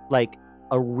there's like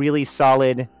a really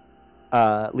solid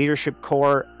leadership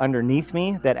core underneath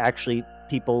me, that actually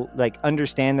people like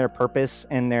understand their purpose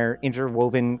and their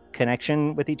interwoven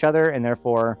connection with each other, and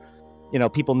therefore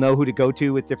people know who to go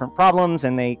to with different problems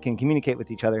and they can communicate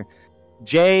with each other.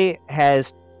 Jay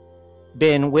has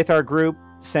been with our group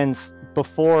since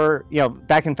before,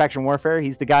 back in Faction Warfare.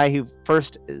 He's the guy who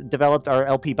first developed our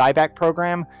LP buyback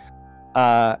program.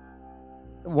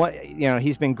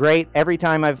 He's been great. Every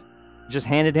time I've just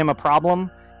handed him a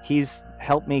problem, he's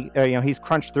helped me, he's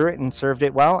crunched through it and served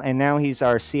it well. And now he's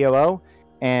our COO,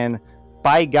 and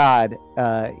by God,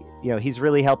 he's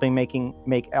really helping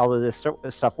make all of this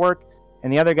stuff work.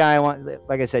 And the other guy,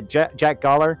 like I said, Jack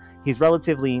Goller, he's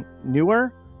relatively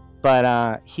newer,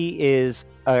 but he is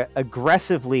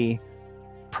aggressively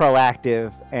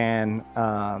proactive and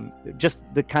just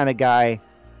the kind of guy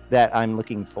that I'm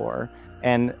looking for.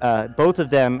 And both of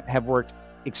them have worked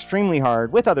extremely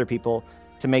hard with other people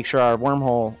to make sure our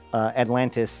wormhole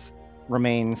Atlantis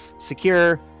remains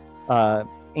secure,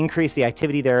 increase the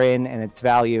activity therein and its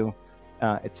value,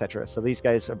 etc. So these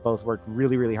guys have both worked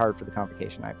really, really hard for the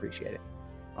convocation. I appreciate it.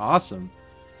 Awesome.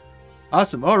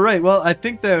 All right. Well, I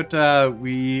think that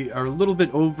we are a little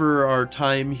bit over our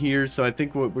time here, so I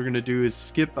think what we're going to do is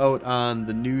skip out on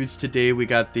the news today. We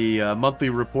got the monthly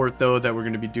report, though, that we're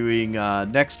going to be doing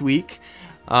next week.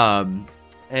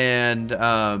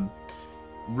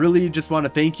 Really just want to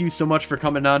thank you so much for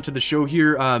coming on to the show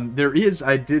here. I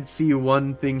did see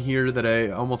one thing here that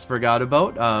I almost forgot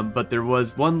about, but there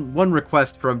was one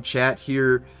request from chat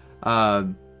here,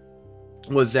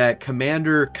 was that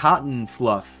Commander Cotton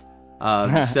Fluff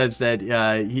says that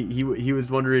he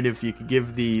was wondering if you could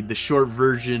give the short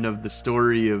version of the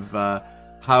story of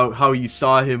how you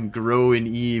saw him grow in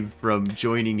EVE from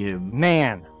joining him.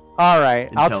 Man, All right,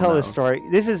 I'll until tell now. this story.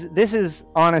 This is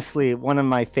honestly one of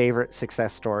my favorite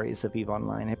success stories of EVE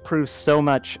Online. It proves so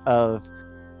much of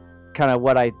kind of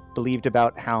what I believed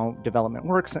about how development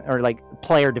works, or like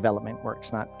player development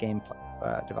works, not game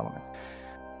development.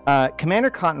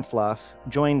 Commander Cottonfluff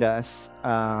joined us,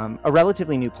 a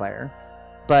relatively new player,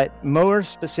 but more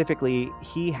specifically,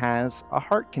 he has a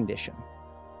heart condition.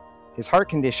 His heart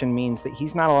condition means that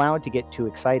he's not allowed to get too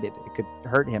excited. It could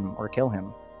hurt him or kill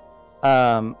him.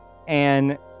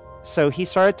 And so he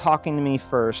started talking to me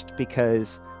first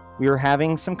because we were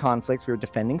having some conflicts. We were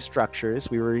defending structures.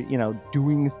 We were,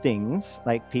 doing things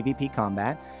like PvP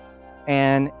combat.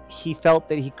 And he felt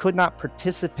that he could not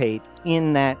participate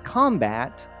in that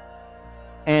combat,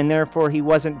 and therefore he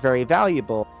wasn't very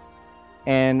valuable.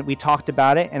 And we talked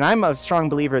about it, and I'm a strong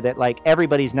believer that like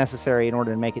everybody's necessary in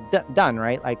order to make it done,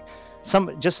 right? Like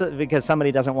just because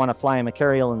somebody doesn't want to fly a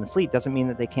Machariel in the fleet doesn't mean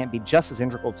that they can't be just as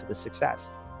integral to the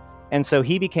success. And so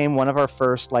he became one of our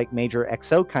first like major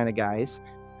XO kind of guys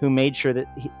who made sure that,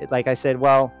 like I said,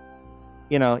 well,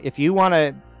 if you want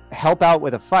to help out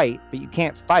with a fight, but you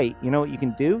can't fight, you know what you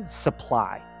can do?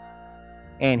 Supply.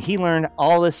 And he learned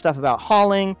all this stuff about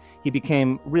hauling. He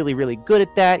became really, really good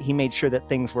at that. He made sure that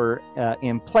things were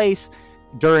in place.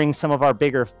 During some of our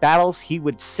bigger battles, he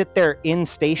would sit there in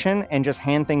station and just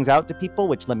hand things out to people,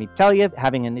 which, let me tell you,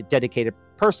 having a dedicated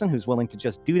person who's willing to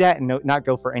just do that and not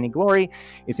go for any glory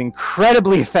is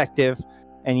incredibly effective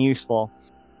and useful.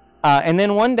 And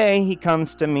then one day he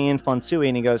comes to me and Fonsui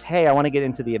and he goes, "Hey, I want to get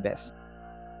into the Abyss."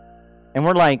 And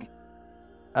we're like,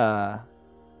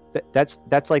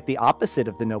 that's like the opposite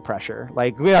of the no pressure.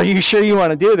 Like, are you sure you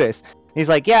want to do this? And he's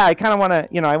like, yeah, I kind of want to,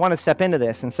 I want to step into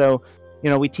this. And so,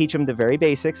 we teach him the very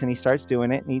basics, and he starts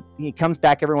doing it. And he comes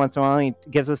back every once in a while, and he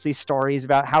gives us these stories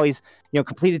about how he's,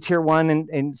 completed tier 1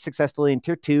 and successfully in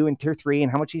tier 2 and tier 3,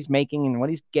 and how much he's making and what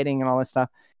he's getting and all this stuff.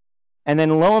 And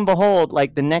then lo and behold,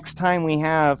 like the next time we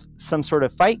have some sort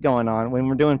of fight going on, when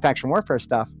we're doing faction warfare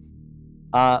stuff,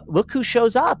 look who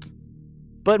shows up.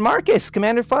 But Marcus,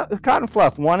 Commander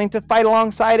Cottonfluff, wanting to fight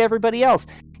alongside everybody else.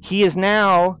 He is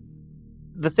now,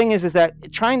 the thing is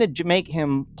that trying to make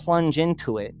him plunge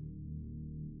into it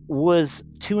was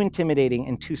too intimidating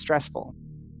and too stressful.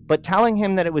 But telling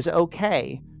him that it was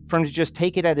okay for him to just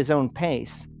take it at his own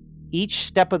pace, each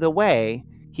step of the way,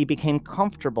 he became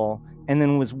comfortable and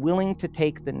then was willing to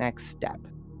take the next step.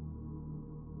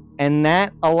 And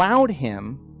that allowed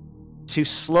him to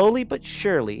slowly but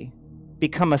surely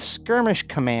become a skirmish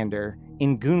commander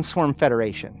in Goonswarm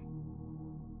Federation.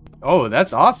 Oh,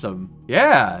 that's awesome.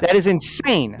 Yeah. That is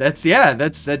insane. That's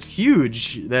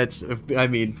huge.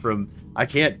 I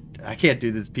can't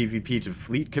do this PvP to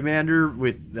fleet commander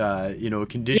with a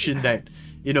condition that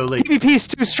like PvP is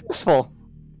too stressful.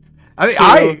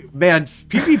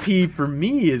 PvP for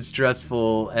me is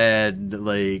stressful, and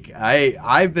like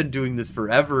I've been doing this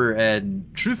forever, and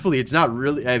truthfully it's not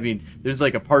really, there's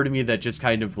like a part of me that just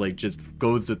kind of like just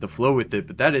goes with the flow with it,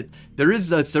 but there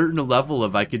is a certain level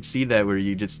of, I could see that where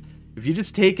if you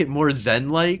just take it more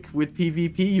zen-like with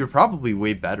PvP, you're probably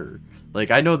way better.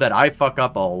 Like, I know that I fuck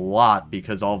up a lot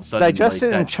because all of a sudden digest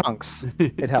it in chunks.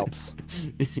 It helps.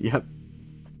 Yep.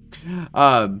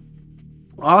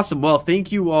 Awesome. Well,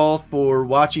 thank you all for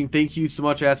watching. Thank you so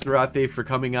much, Astaroth, for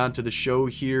coming on to the show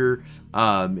here.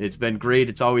 It's been great.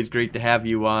 It's always great to have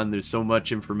you on. There's so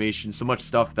much information, so much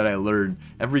stuff that I learn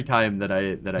every time that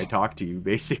I talk to you,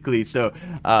 basically. So,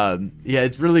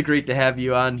 it's really great to have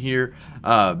you on here.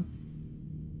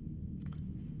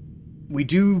 We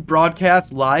do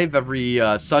broadcast live every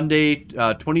Sunday,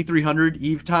 2300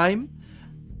 Eve time,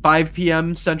 5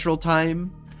 p.m. Central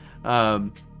Time.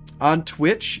 On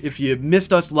Twitch. If you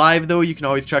missed us live, though, you can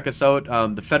always check us out,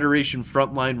 the Federation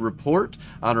Frontline Report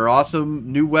on our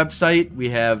awesome new website.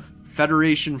 We have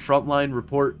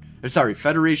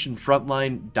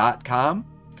federationfrontline.com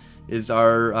is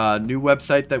our new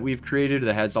website that we've created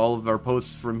that has all of our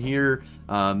posts from here,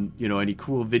 any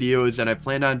cool videos, and I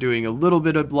plan on doing a little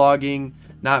bit of blogging,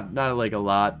 not like a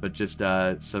lot, but just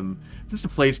a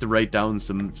place to write down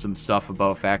some stuff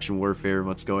about faction warfare and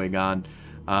what's going on.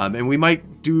 And we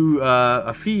might do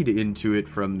a feed into it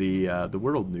from the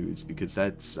world news, because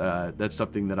that's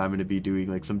something that I'm going to be doing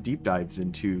like some deep dives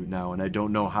into now, and I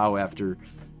don't know how after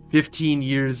 15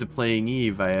 years of playing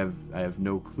EVE I have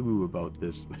no clue about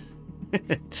this.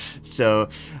 So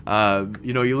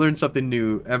you learn something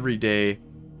new every day.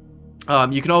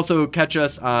 You can also catch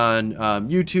us on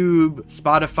YouTube,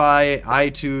 Spotify,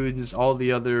 iTunes, all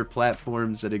the other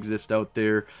platforms that exist out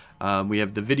there. We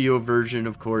have the video version,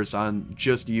 of course, on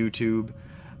just YouTube.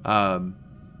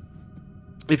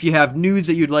 If you have news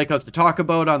that you'd like us to talk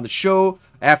about on the show,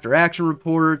 after action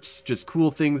reports, just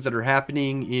cool things that are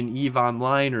happening in EVE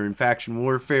Online or in Faction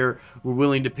Warfare. We're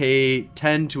willing to pay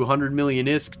 10 to 100 million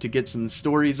ISK to get some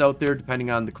stories out there,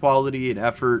 depending on the quality and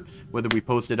effort, whether we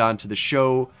post it onto the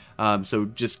show. So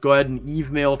just go ahead and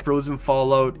email Frozen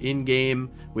Fallout in-game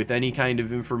with any kind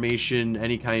of information,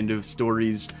 any kind of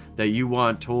stories that you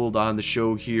want told on the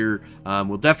show here.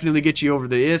 We'll definitely get you over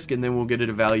the ISK, and then we'll get it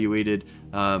evaluated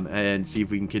and see if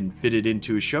we can fit it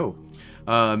into a show.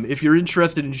 If you're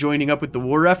interested in joining up with the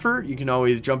war effort, you can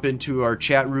always jump into our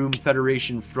chat room,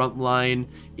 Federation Frontline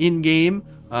in-game.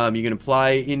 You can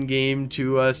apply in-game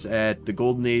to us at the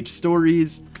Golden Age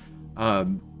Stories.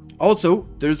 Also,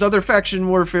 there's other faction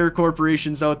warfare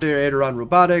corporations out there, Aderon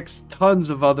Robotics, tons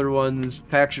of other ones,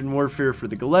 faction warfare for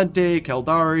the Gallente,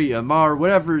 Caldari, Amar,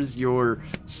 whatever is your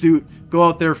suit. Go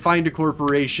out there, find a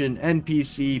corporation,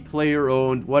 NPC,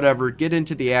 player-owned, whatever, get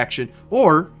into the action,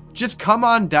 or just come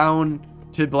on down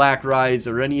to Black Rise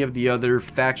or any of the other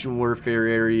faction warfare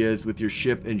areas with your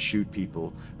ship and shoot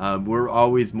people. We're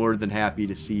always more than happy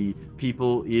to see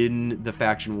people in the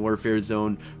faction warfare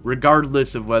zone,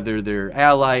 regardless of whether they're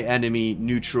ally, enemy,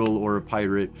 neutral, or a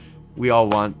pirate. We all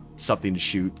want something to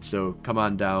shoot, so come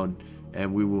on down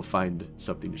and we will find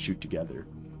something to shoot together.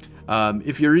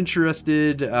 If you're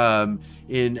interested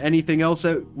in anything else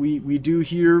that we do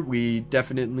here, we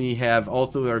definitely have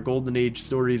also our Golden Age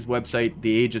Stories website,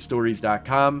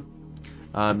 theageofstories.com.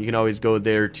 You can always go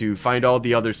there to find all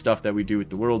the other stuff that we do with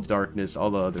the World's Darkness,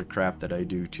 all the other crap that I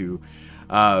do too.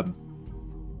 But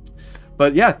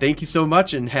yeah, thank you so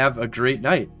much and have a great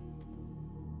night.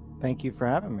 Thank you for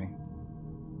having me.